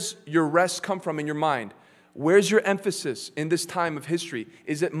 Where does your rest come from in your mind? Where's your emphasis in this time of history?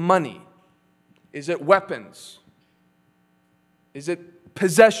 Is it money? Is it weapons? Is it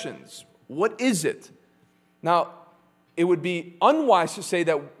possessions? What is it? Now, it would be unwise to say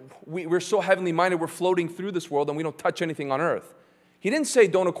that we're so heavenly minded, we're floating through this world and we don't touch anything on earth. He didn't say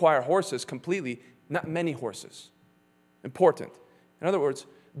don't acquire horses completely, not many horses. Important. In other words,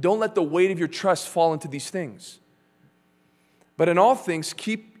 don't let the weight of your trust fall into these things. But in all things,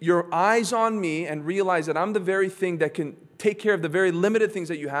 keep your eyes on me and realize that I'm the very thing that can take care of the very limited things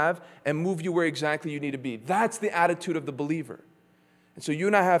that you have and move you where exactly you need to be. That's the attitude of the believer. And so you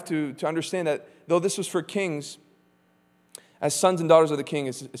and I have to understand that though this was for kings, as sons and daughters of the king,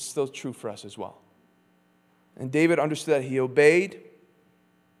 it's still true for us as well. And David understood that. He obeyed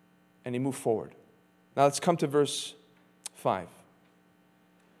and he moved forward. Now let's come to verse 5.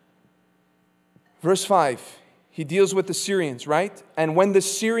 Verse 5, he deals with the Syrians, right? And when the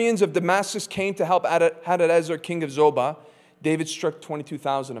Syrians of Damascus came to help Hadadezer, king of Zobah, David struck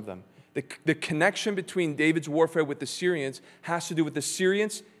 22,000 of them. The connection between David's warfare with the Syrians has to do with the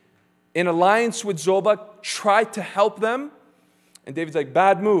Syrians in alliance with Zobah tried to help them. And David's like,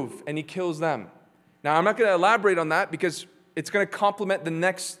 bad move, and he kills them. Now, I'm not going to elaborate on that because it's going to complement the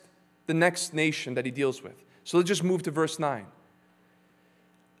next nation that he deals with. So let's just move to verse 9.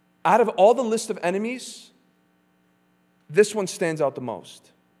 Out of all the list of enemies, this one stands out the most.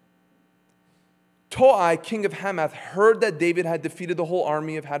 Toi, king of Hamath, heard that David had defeated the whole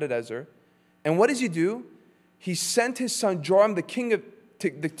army of Hadadezer. And what does he do? He sent his son Joram, the king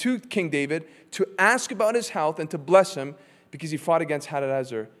to King David to ask about his health and to bless him because he fought against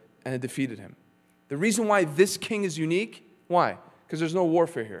Hadadezer and had defeated him. The reason why this king is unique, why? Because there's no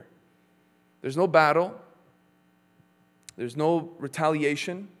warfare here. There's no battle. There's no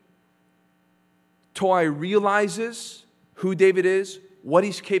retaliation. Toi realizes who David is, what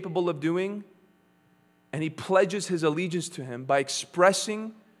he's capable of doing, and he pledges his allegiance to him by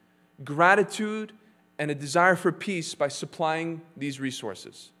expressing gratitude and a desire for peace by supplying these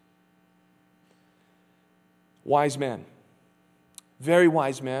resources. Wise man. Very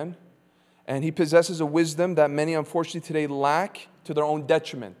wise man. And he possesses a wisdom that many, unfortunately, today lack to their own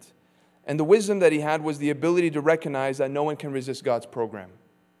detriment. And the wisdom that he had was the ability to recognize that no one can resist God's program.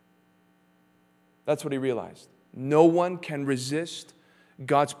 That's what he realized. No one can resist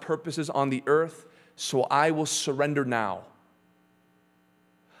God's purposes on the earth, so I will surrender now.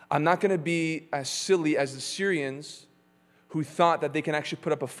 I'm not going to be as silly as the Syrians who thought that they can actually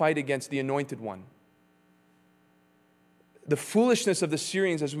put up a fight against the anointed one. The foolishness of the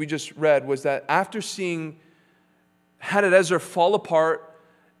Syrians, as we just read, was that after seeing Hadadezer fall apart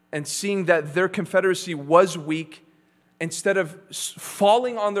and seeing that their confederacy was weak, instead of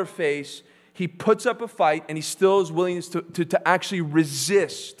falling on their face, he puts up a fight and he still is willing to actually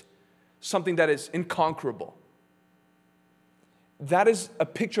resist something that is inconquerable. That is a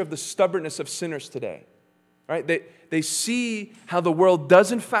picture of the stubbornness of sinners today. Right? They see how the world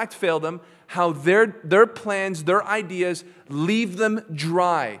does in fact fail them, how their plans, their ideas leave them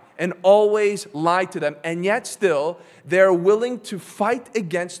dry and always lie to them. And yet still, they're willing to fight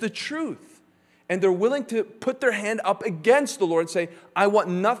against the truth. And they're willing to put their hand up against the Lord and say, I want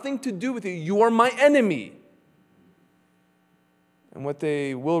nothing to do with you. You are my enemy. And what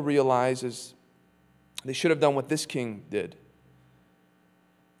they will realize is they should have done what this king did.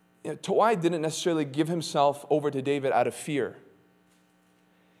 Toi didn't necessarily give himself over to David out of fear.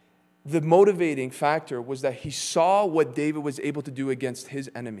 The motivating factor was that he saw what David was able to do against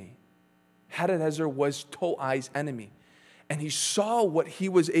his enemy. Hadadezer was Toi's enemy. And he saw what he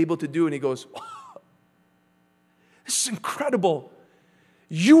was able to do and he goes, oh, this is incredible.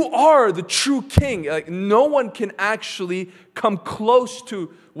 You are the true king. Like, no one can actually come close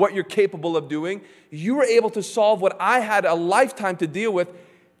to what you're capable of doing. You were able to solve what I had a lifetime to deal with.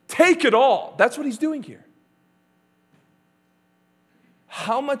 Take it all. That's what he's doing here.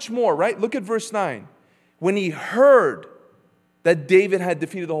 How much more, right? Look at verse 9. When he heard that David had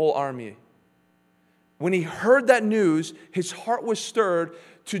defeated the whole army, when he heard that news, his heart was stirred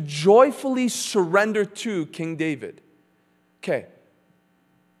to joyfully surrender to King David. Okay.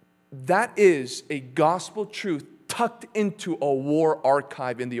 That is a gospel truth tucked into a war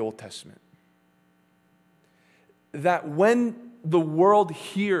archive in the Old Testament. That when the world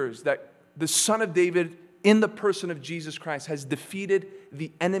hears that the Son of David in the person of Jesus Christ has defeated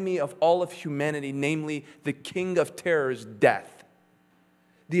the enemy of all of humanity, namely the king of terrors, death,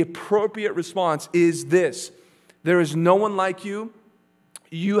 the appropriate response is this: there is no one like you.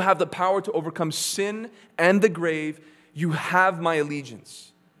 You have the power to overcome sin and the grave. You have my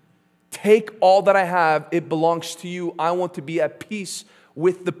allegiance. Take all that I have. It belongs to you. I want to be at peace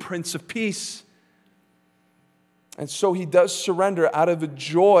with the Prince of Peace. And so he does surrender out of a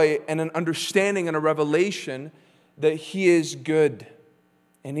joy and an understanding and a revelation that he is good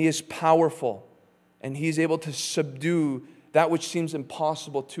and he is powerful and he is able to subdue that which seems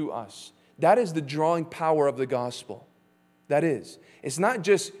impossible to us. That is the drawing power of the gospel. That is. It's not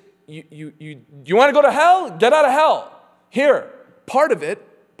just, you want to go to hell? Get out of hell. Here, part of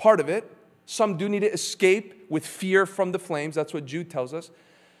it, some do need to escape with fear from the flames. That's what Jude tells us.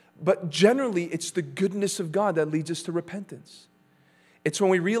 But generally, it's the goodness of God that leads us to repentance. It's when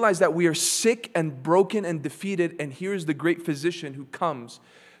we realize that we are sick and broken and defeated, and here's the great physician who comes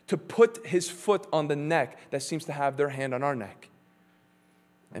to put his foot on the neck that seems to have their hand on our neck.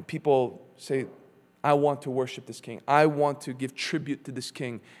 And people say, I want to worship this king. I want to give tribute to this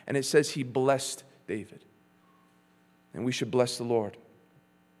king. And it says he blessed David. And we should bless the Lord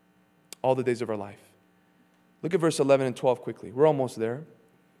all the days of our life. Look at verse 11 and 12 quickly. We're almost there.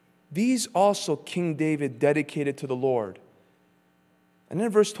 These also King David dedicated to the Lord. And then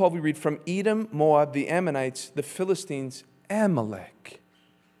in verse 12 we read, from Edom, Moab, the Ammonites, the Philistines, Amalek.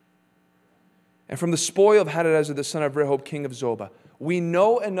 And from the spoil of Hadadezer, the son of Rehob, king of Zobah. We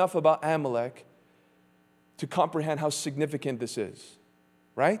know enough about Amalek to comprehend how significant this is.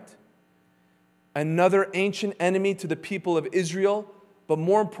 Right? Another ancient enemy to the people of Israel. But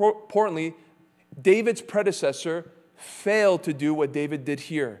more importantly, David's predecessor failed to do what David did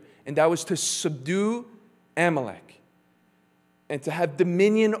here. And that was to subdue Amalek and to have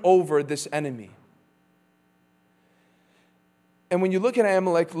dominion over this enemy. And when you look at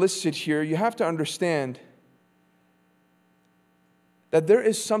Amalek listed here, you have to understand that there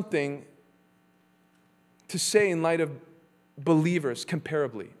is something to say in light of believers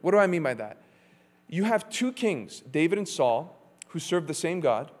comparably. What do I mean by that? You have two kings, David and Saul, who served the same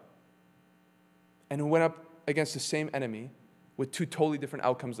God and who went up against the same enemy with two totally different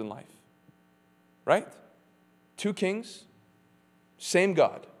outcomes in life. Right? Two kings, same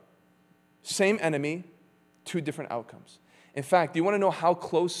God, same enemy, two different outcomes. In fact, do you want to know how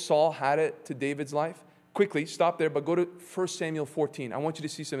close Saul had it to David's life? Quickly, stop there, but go to 1 Samuel 14. I want you to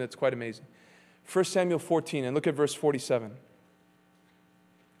see something that's quite amazing. 1 Samuel 14, and look at verse 47.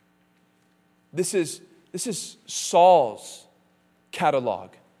 This is Saul's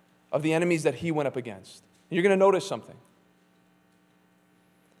catalog of the enemies that he went up against. You're going to notice something.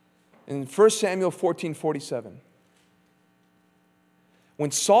 In 1 Samuel 14:47,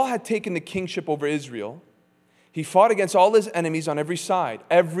 when Saul had taken the kingship over Israel, he fought against all his enemies on every side,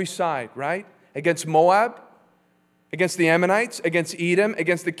 right? Against Moab, against the Ammonites, against Edom,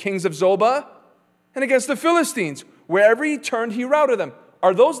 against the kings of Zobah, and against the Philistines. Wherever he turned, he routed them.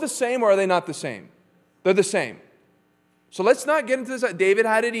 Are those the same or are they not the same? They're the same. So let's not get into this. David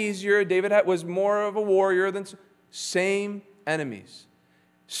had it easier. David was more of a warrior than... Same enemies.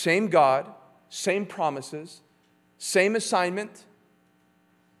 Same God. Same promises. Same assignment.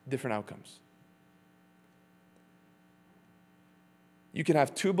 Different outcomes. You can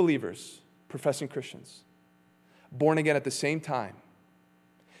have two believers, professing Christians, born again at the same time.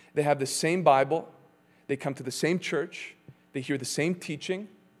 They have the same Bible. They come to the same church. They hear the same teaching.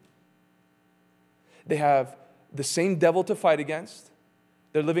 They have the same devil to fight against.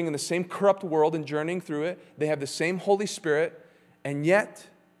 They're living in the same corrupt world and journeying through it. They have the same Holy Spirit, and yet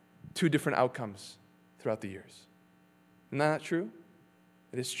two different outcomes throughout the years. Isn't that true?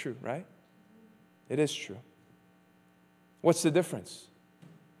 It is true, right? It is true. What's the difference?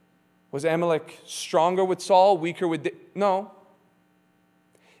 Was Amalek stronger with Saul, weaker with David? No.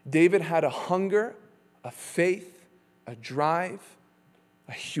 David had a hunger, a faith, a drive,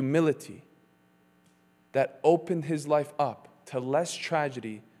 a humility that opened his life up to less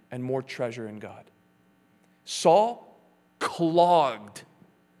tragedy and more treasure in God. Saul, clogged,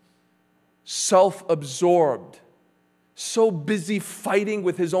 self-absorbed, so busy fighting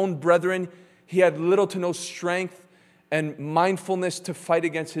with his own brethren, he had little to no strength and mindfulness to fight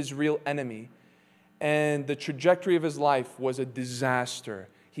against his real enemy. And the trajectory of his life was a disaster.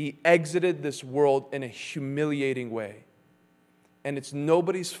 He exited this world in a humiliating way. And it's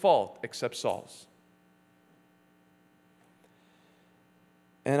nobody's fault except Saul's.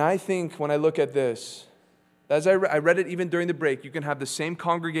 And I think when I look at this, as I read it even during the break, you can have the same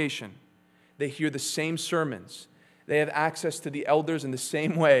congregation. They hear the same sermons. They have access to the elders in the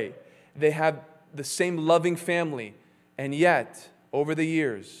same way. They have the same loving family. And yet, over the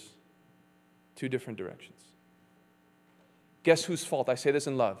years, two different directions. Guess whose fault? I say this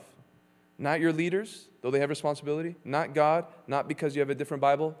in love. Not your leaders, though they have responsibility. Not God. Not because you have a different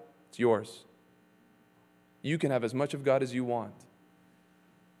Bible. It's yours. You can have as much of God as you want.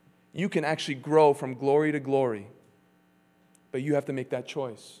 You can actually grow from glory to glory. But you have to make that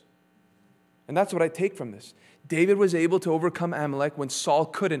choice. And that's what I take from this. David was able to overcome Amalek when Saul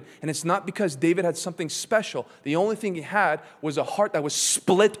couldn't. And it's not because David had something special. The only thing he had was a heart that was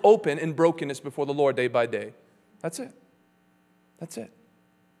split open in brokenness before the Lord day by day. That's it. That's it.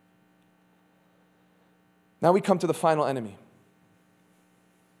 Now we come to the final enemy.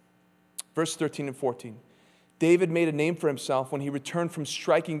 Verse 13 and 14. David made a name for himself when he returned from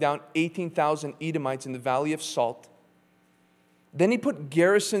striking down 18,000 Edomites in the Valley of Salt. Then he put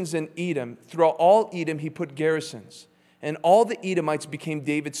garrisons in Edom. Throughout all Edom, he put garrisons. And all the Edomites became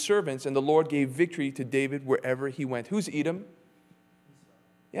David's servants, and the Lord gave victory to David wherever he went. Who's Edom?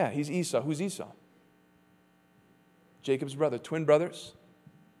 Yeah, he's Esau. Who's Esau? Jacob's brother, twin brothers.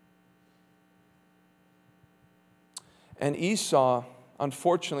 And Esau,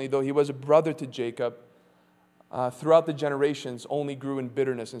 unfortunately, though he was a brother to Jacob, throughout the generations only grew in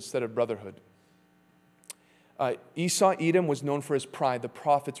bitterness instead of brotherhood. Esau, Edom, was known for his pride. The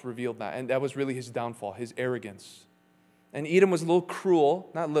prophets revealed that, and that was really his downfall, his arrogance. And Edom was a little cruel,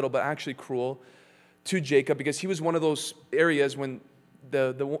 not little, but actually cruel, to Jacob, because he was one of those areas when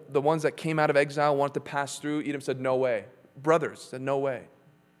the ones that came out of exile wanted to pass through. Edom said, no way. Brothers said, no way.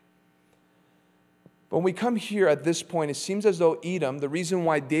 But when we come here at this point, it seems as though Edom, the reason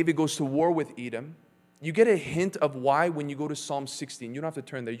why David goes to war with Edom, you get a hint of why when you go to Psalm 16. You don't have to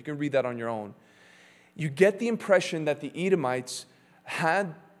turn there. You can read that on your own. You get the impression that the Edomites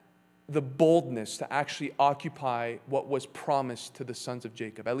had the boldness to actually occupy what was promised to the sons of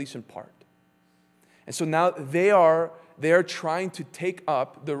Jacob, at least in part. And so now they are they are trying to take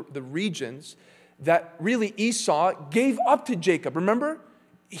up the regions that really Esau gave up to Jacob. Remember?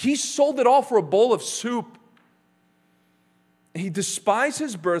 He sold it all for a bowl of soup. He despised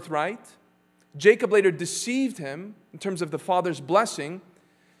his birthright. Jacob later deceived him in terms of the father's blessing.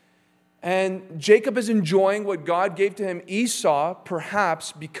 And Jacob is enjoying what God gave to him. Esau,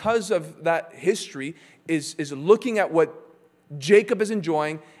 perhaps because of that history, is looking at what Jacob is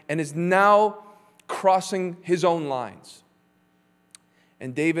enjoying and is now crossing his own lines.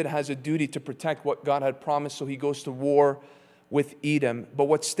 And David has a duty to protect what God had promised, so he goes to war with Edom. But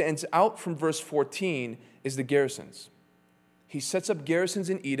what stands out from verse 14 is the garrisons. He sets up garrisons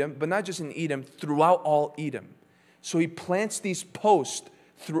in Edom, but not just in Edom, throughout all Edom. So he plants these posts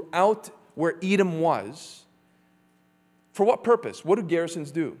throughout where Edom was. For what purpose? What do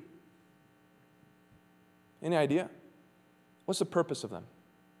garrisons do? Any idea? What's the purpose of them?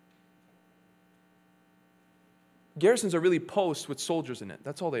 Garrisons are really posts with soldiers in it.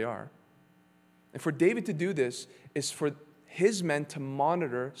 That's all they are. And for David to do this is for his men to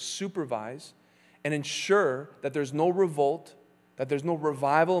monitor, supervise, and ensure that there's no revolt, that there's no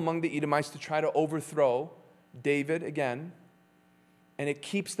revival among the Edomites to try to overthrow David again, and it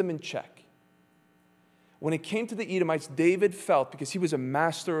keeps them in check. When it came to the Edomites, David felt, because he was a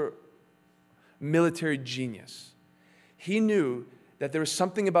master military genius, he knew that there was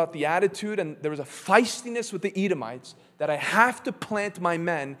something about the attitude and there was a feistiness with the Edomites that I have to plant my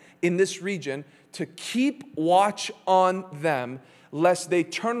men in this region to keep watch on them, lest they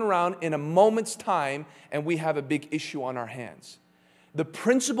turn around in a moment's time and we have a big issue on our hands. The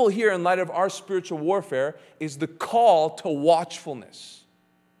principle here in light of our spiritual warfare is the call to watchfulness.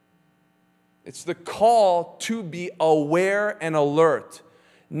 It's the call to be aware and alert,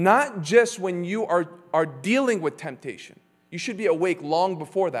 not just when you are dealing with temptation. You should be awake long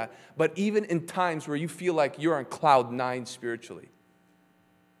before that, but even in times where you feel like you're on cloud 9 spiritually.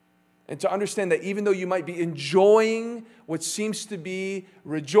 And to understand that even though you might be enjoying what seems to be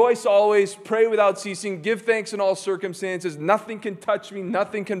rejoice always, pray without ceasing, give thanks in all circumstances, nothing can touch me,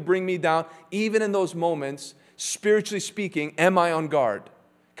 nothing can bring me down, even in those moments, spiritually speaking, am I on guard?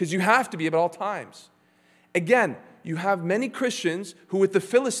 Because you have to be at all times. Again, you have many Christians who with the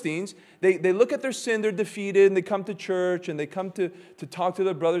Philistines, they look at their sin, they're defeated, and they come to church, and they come to talk to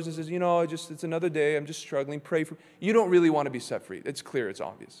their brothers and says, it's another day, I'm just struggling, pray for me. You don't really want to be set free. It's clear, it's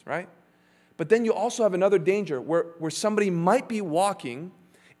obvious, right? But then you also have another danger where somebody might be walking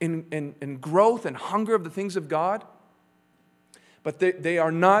in growth and hunger of the things of God, but they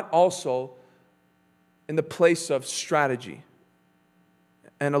are not also in the place of strategy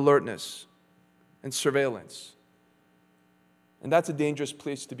and alertness and surveillance. And that's a dangerous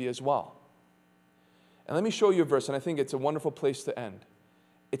place to be as well. And let me show you a verse, and I think it's a wonderful place to end.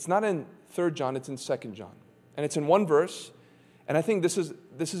 It's not in 3 John, it's in 2 John. And it's in one verse, and I think this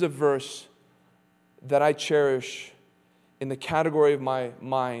is a verse that I cherish in the category of my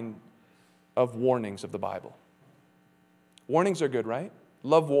mind of warnings of the Bible. Warnings are good, right?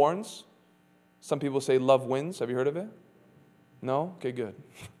 Love warns. Some people say love wins. Have you heard of it? No? Okay, good.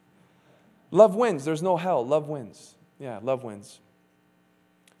 Love wins. There's no hell. Love wins. Yeah, love wins.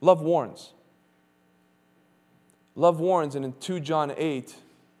 Love warns. Love warns, and in 2 John 8,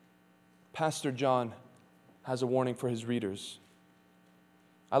 Pastor John has a warning for his readers.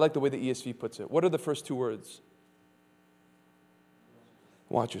 I like the way the ESV puts it. What are the first 2 words?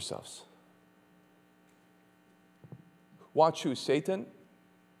 Watch yourselves. Watch who? Satan?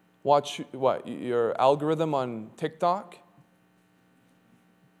 Watch what? Your algorithm on TikTok?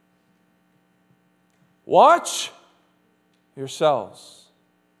 Watch yourselves.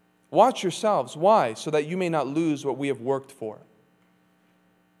 Watch yourselves. Why? So that you may not lose what we have worked for.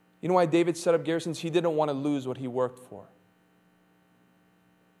 You know why David set up garrisons? He didn't want to lose what he worked for.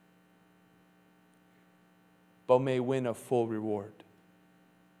 But may win a full reward.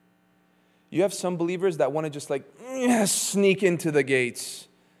 You have some believers that want to just sneak into the gates.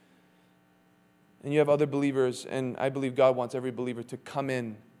 And you have other believers, and I believe God wants every believer to come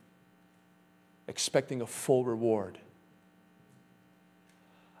in expecting a full reward.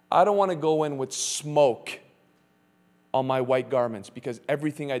 I don't want to go in with smoke on my white garments because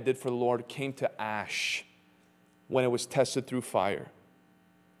everything I did for the Lord came to ash when it was tested through fire.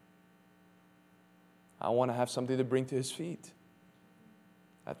 I want to have something to bring to His feet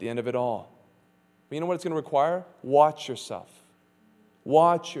at the end of it all. But you know what it's going to require? Watch yourself.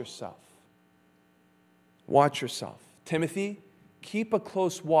 Watch yourself. Watch yourself. Timothy, keep a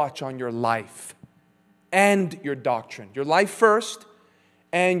close watch on your life and your doctrine. Your life first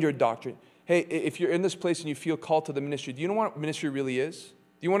and your doctrine. Hey, if you're in this place and you feel called to the ministry, do you know what ministry really is?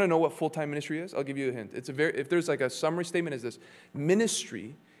 Do you want to know what full-time ministry is? I'll give you a hint. If there's like a summary statement, is this: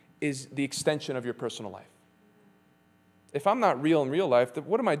 ministry is the extension of your personal life. If I'm not real in real life, then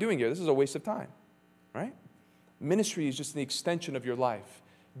what am I doing here? This is a waste of time, right? Ministry is just the extension of your life,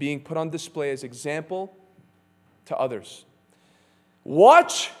 being put on display as example to others.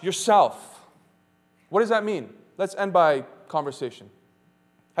 Watch yourself. What does that mean? Let's end by conversation.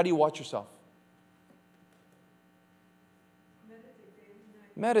 How do you watch yourself?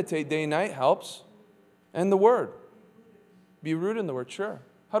 Meditate day and night helps. And the Word. Be rooted in the Word, sure.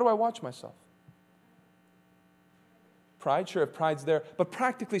 How do I watch myself? Pride, sure, if pride's there. But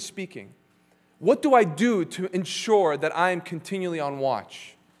practically speaking, what do I do to ensure that I am continually on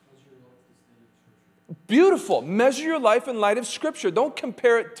watch? Beautiful. Measure your life in light of Scripture. Don't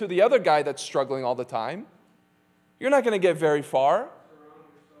compare it to the other guy that's struggling all the time. You're not going to get very far.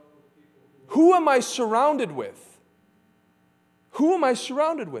 Who am I surrounded with? Who am I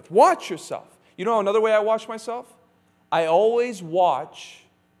surrounded with? Watch yourself. You know another way I watch myself? I always watch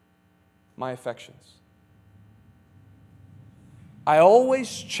my affections. I always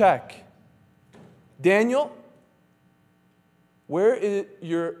check. Daniel, where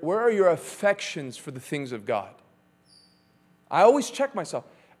are your affections for the things of God? I always check myself.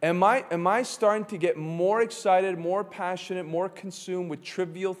 Am I starting to get more excited, more passionate, more consumed with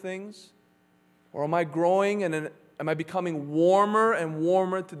trivial things? Or am I growing and am I becoming warmer and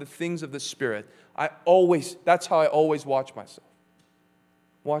warmer to the things of the Spirit? That's how I always watch myself.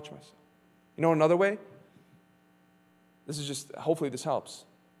 Watch myself. You know another way? Hopefully this helps.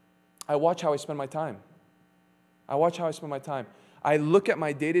 I watch how I spend my time. I look at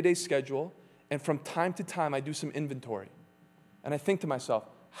my day-to-day schedule, and from time to time, I do some inventory. And I think to myself,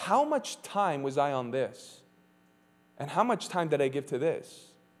 how much time was I on this? And how much time did I give to this?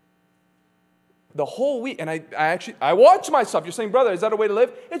 The whole week, and I watch myself. You're saying, brother, is that a way to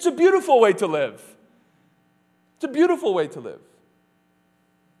live? It's a beautiful way to live. It's a beautiful way to live.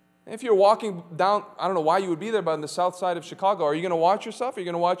 If you're walking down, I don't know why you would be there, but on the south side of Chicago, are you going to watch yourself? Are you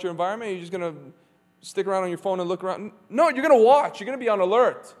going to watch your environment? Are you just going to stick around on your phone and look around? No, you're going to watch. You're going to be on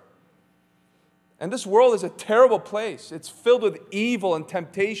alert. And this world is a terrible place. It's filled with evil and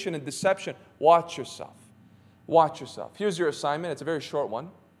temptation and deception. Watch yourself. Watch yourself. Here's your assignment. It's a very short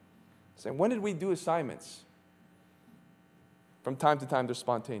one. Saying, when did we do assignments? From time to time, they're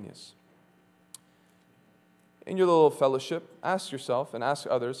spontaneous. In your little fellowship, ask yourself and ask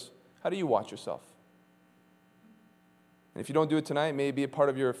others, how do you watch yourself? And if you don't do it tonight, it may be a part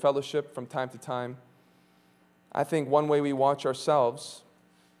of your fellowship from time to time. I think one way we watch ourselves,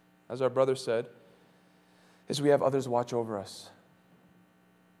 as our brother said, is we have others watch over us.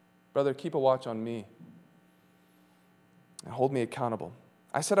 Brother, keep a watch on me. And hold me accountable.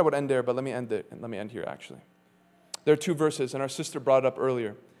 I said I would end there, but let me end here actually. There are two verses, and our sister brought it up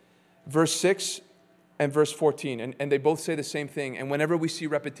earlier. Verse 6 and verse 14, and they both say the same thing. And whenever we see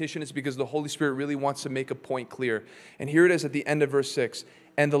repetition, it's because the Holy Spirit really wants to make a point clear. And here it is at the end of verse 6.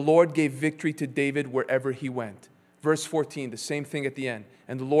 And the Lord gave victory to David wherever he went. Verse 14, the same thing at the end.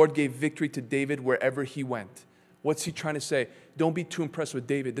 And the Lord gave victory to David wherever he went. What's he trying to say? Don't be too impressed with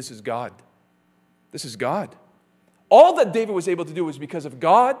David. This is God. This is God. All that David was able to do was because of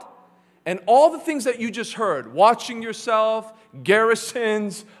God. And all the things that you just heard, watching yourself,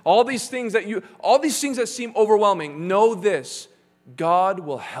 garrisons, all these things that seem overwhelming, know this: God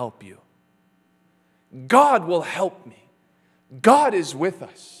will help you. God will help me. God is with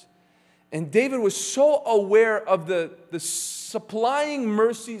us. And David was so aware of the supplying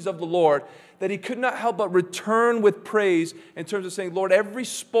mercies of the Lord that he could not help but return with praise in terms of saying, Lord, every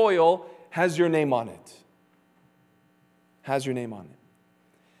spoil has your name on it. Has your name on it.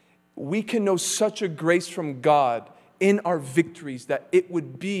 We can know such a grace from God in our victories that it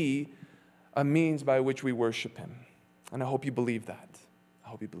would be a means by which we worship Him. And I hope you believe that. I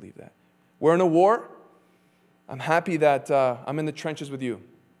hope you believe that. We're in a war. I'm happy that I'm in the trenches with you.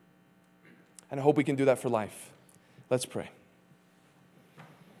 And I hope we can do that for life. Let's pray.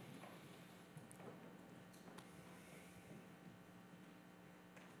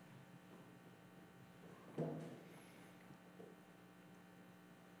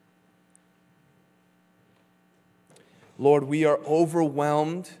 Lord, we are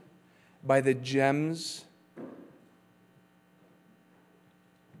overwhelmed by the gems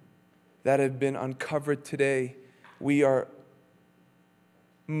that have been uncovered today. We are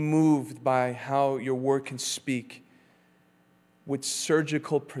moved by how your word can speak with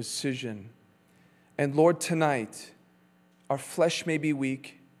surgical precision. And Lord, tonight, our flesh may be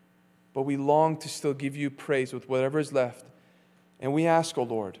weak, but we long to still give you praise with whatever is left. And we ask, O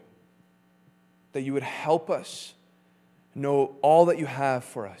Lord, that you would help us know all that you have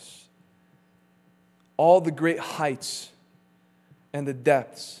for us, all the great heights and the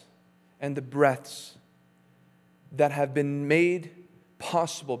depths and the breadths that have been made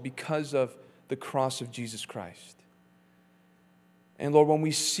possible because of the cross of Jesus Christ. And Lord, when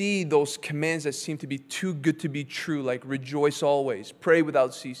we see those commands that seem to be too good to be true, like rejoice always, pray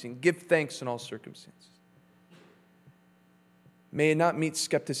without ceasing, give thanks in all circumstances, may it not meet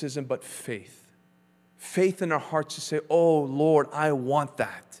skepticism, but faith. Faith in our hearts to say, oh Lord, I want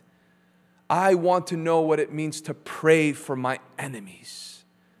that. I want to know what it means to pray for my enemies.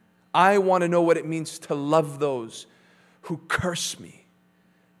 I want to know what it means to love those who curse me.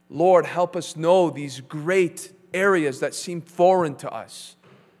 Lord, help us know these great areas that seem foreign to us,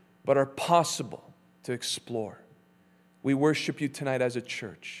 but are possible to explore. We worship you tonight as a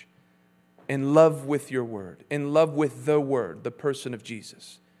church, in love with your word, in love with the word, the person of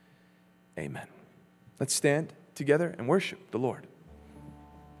Jesus. Amen. Let's stand together and worship the Lord.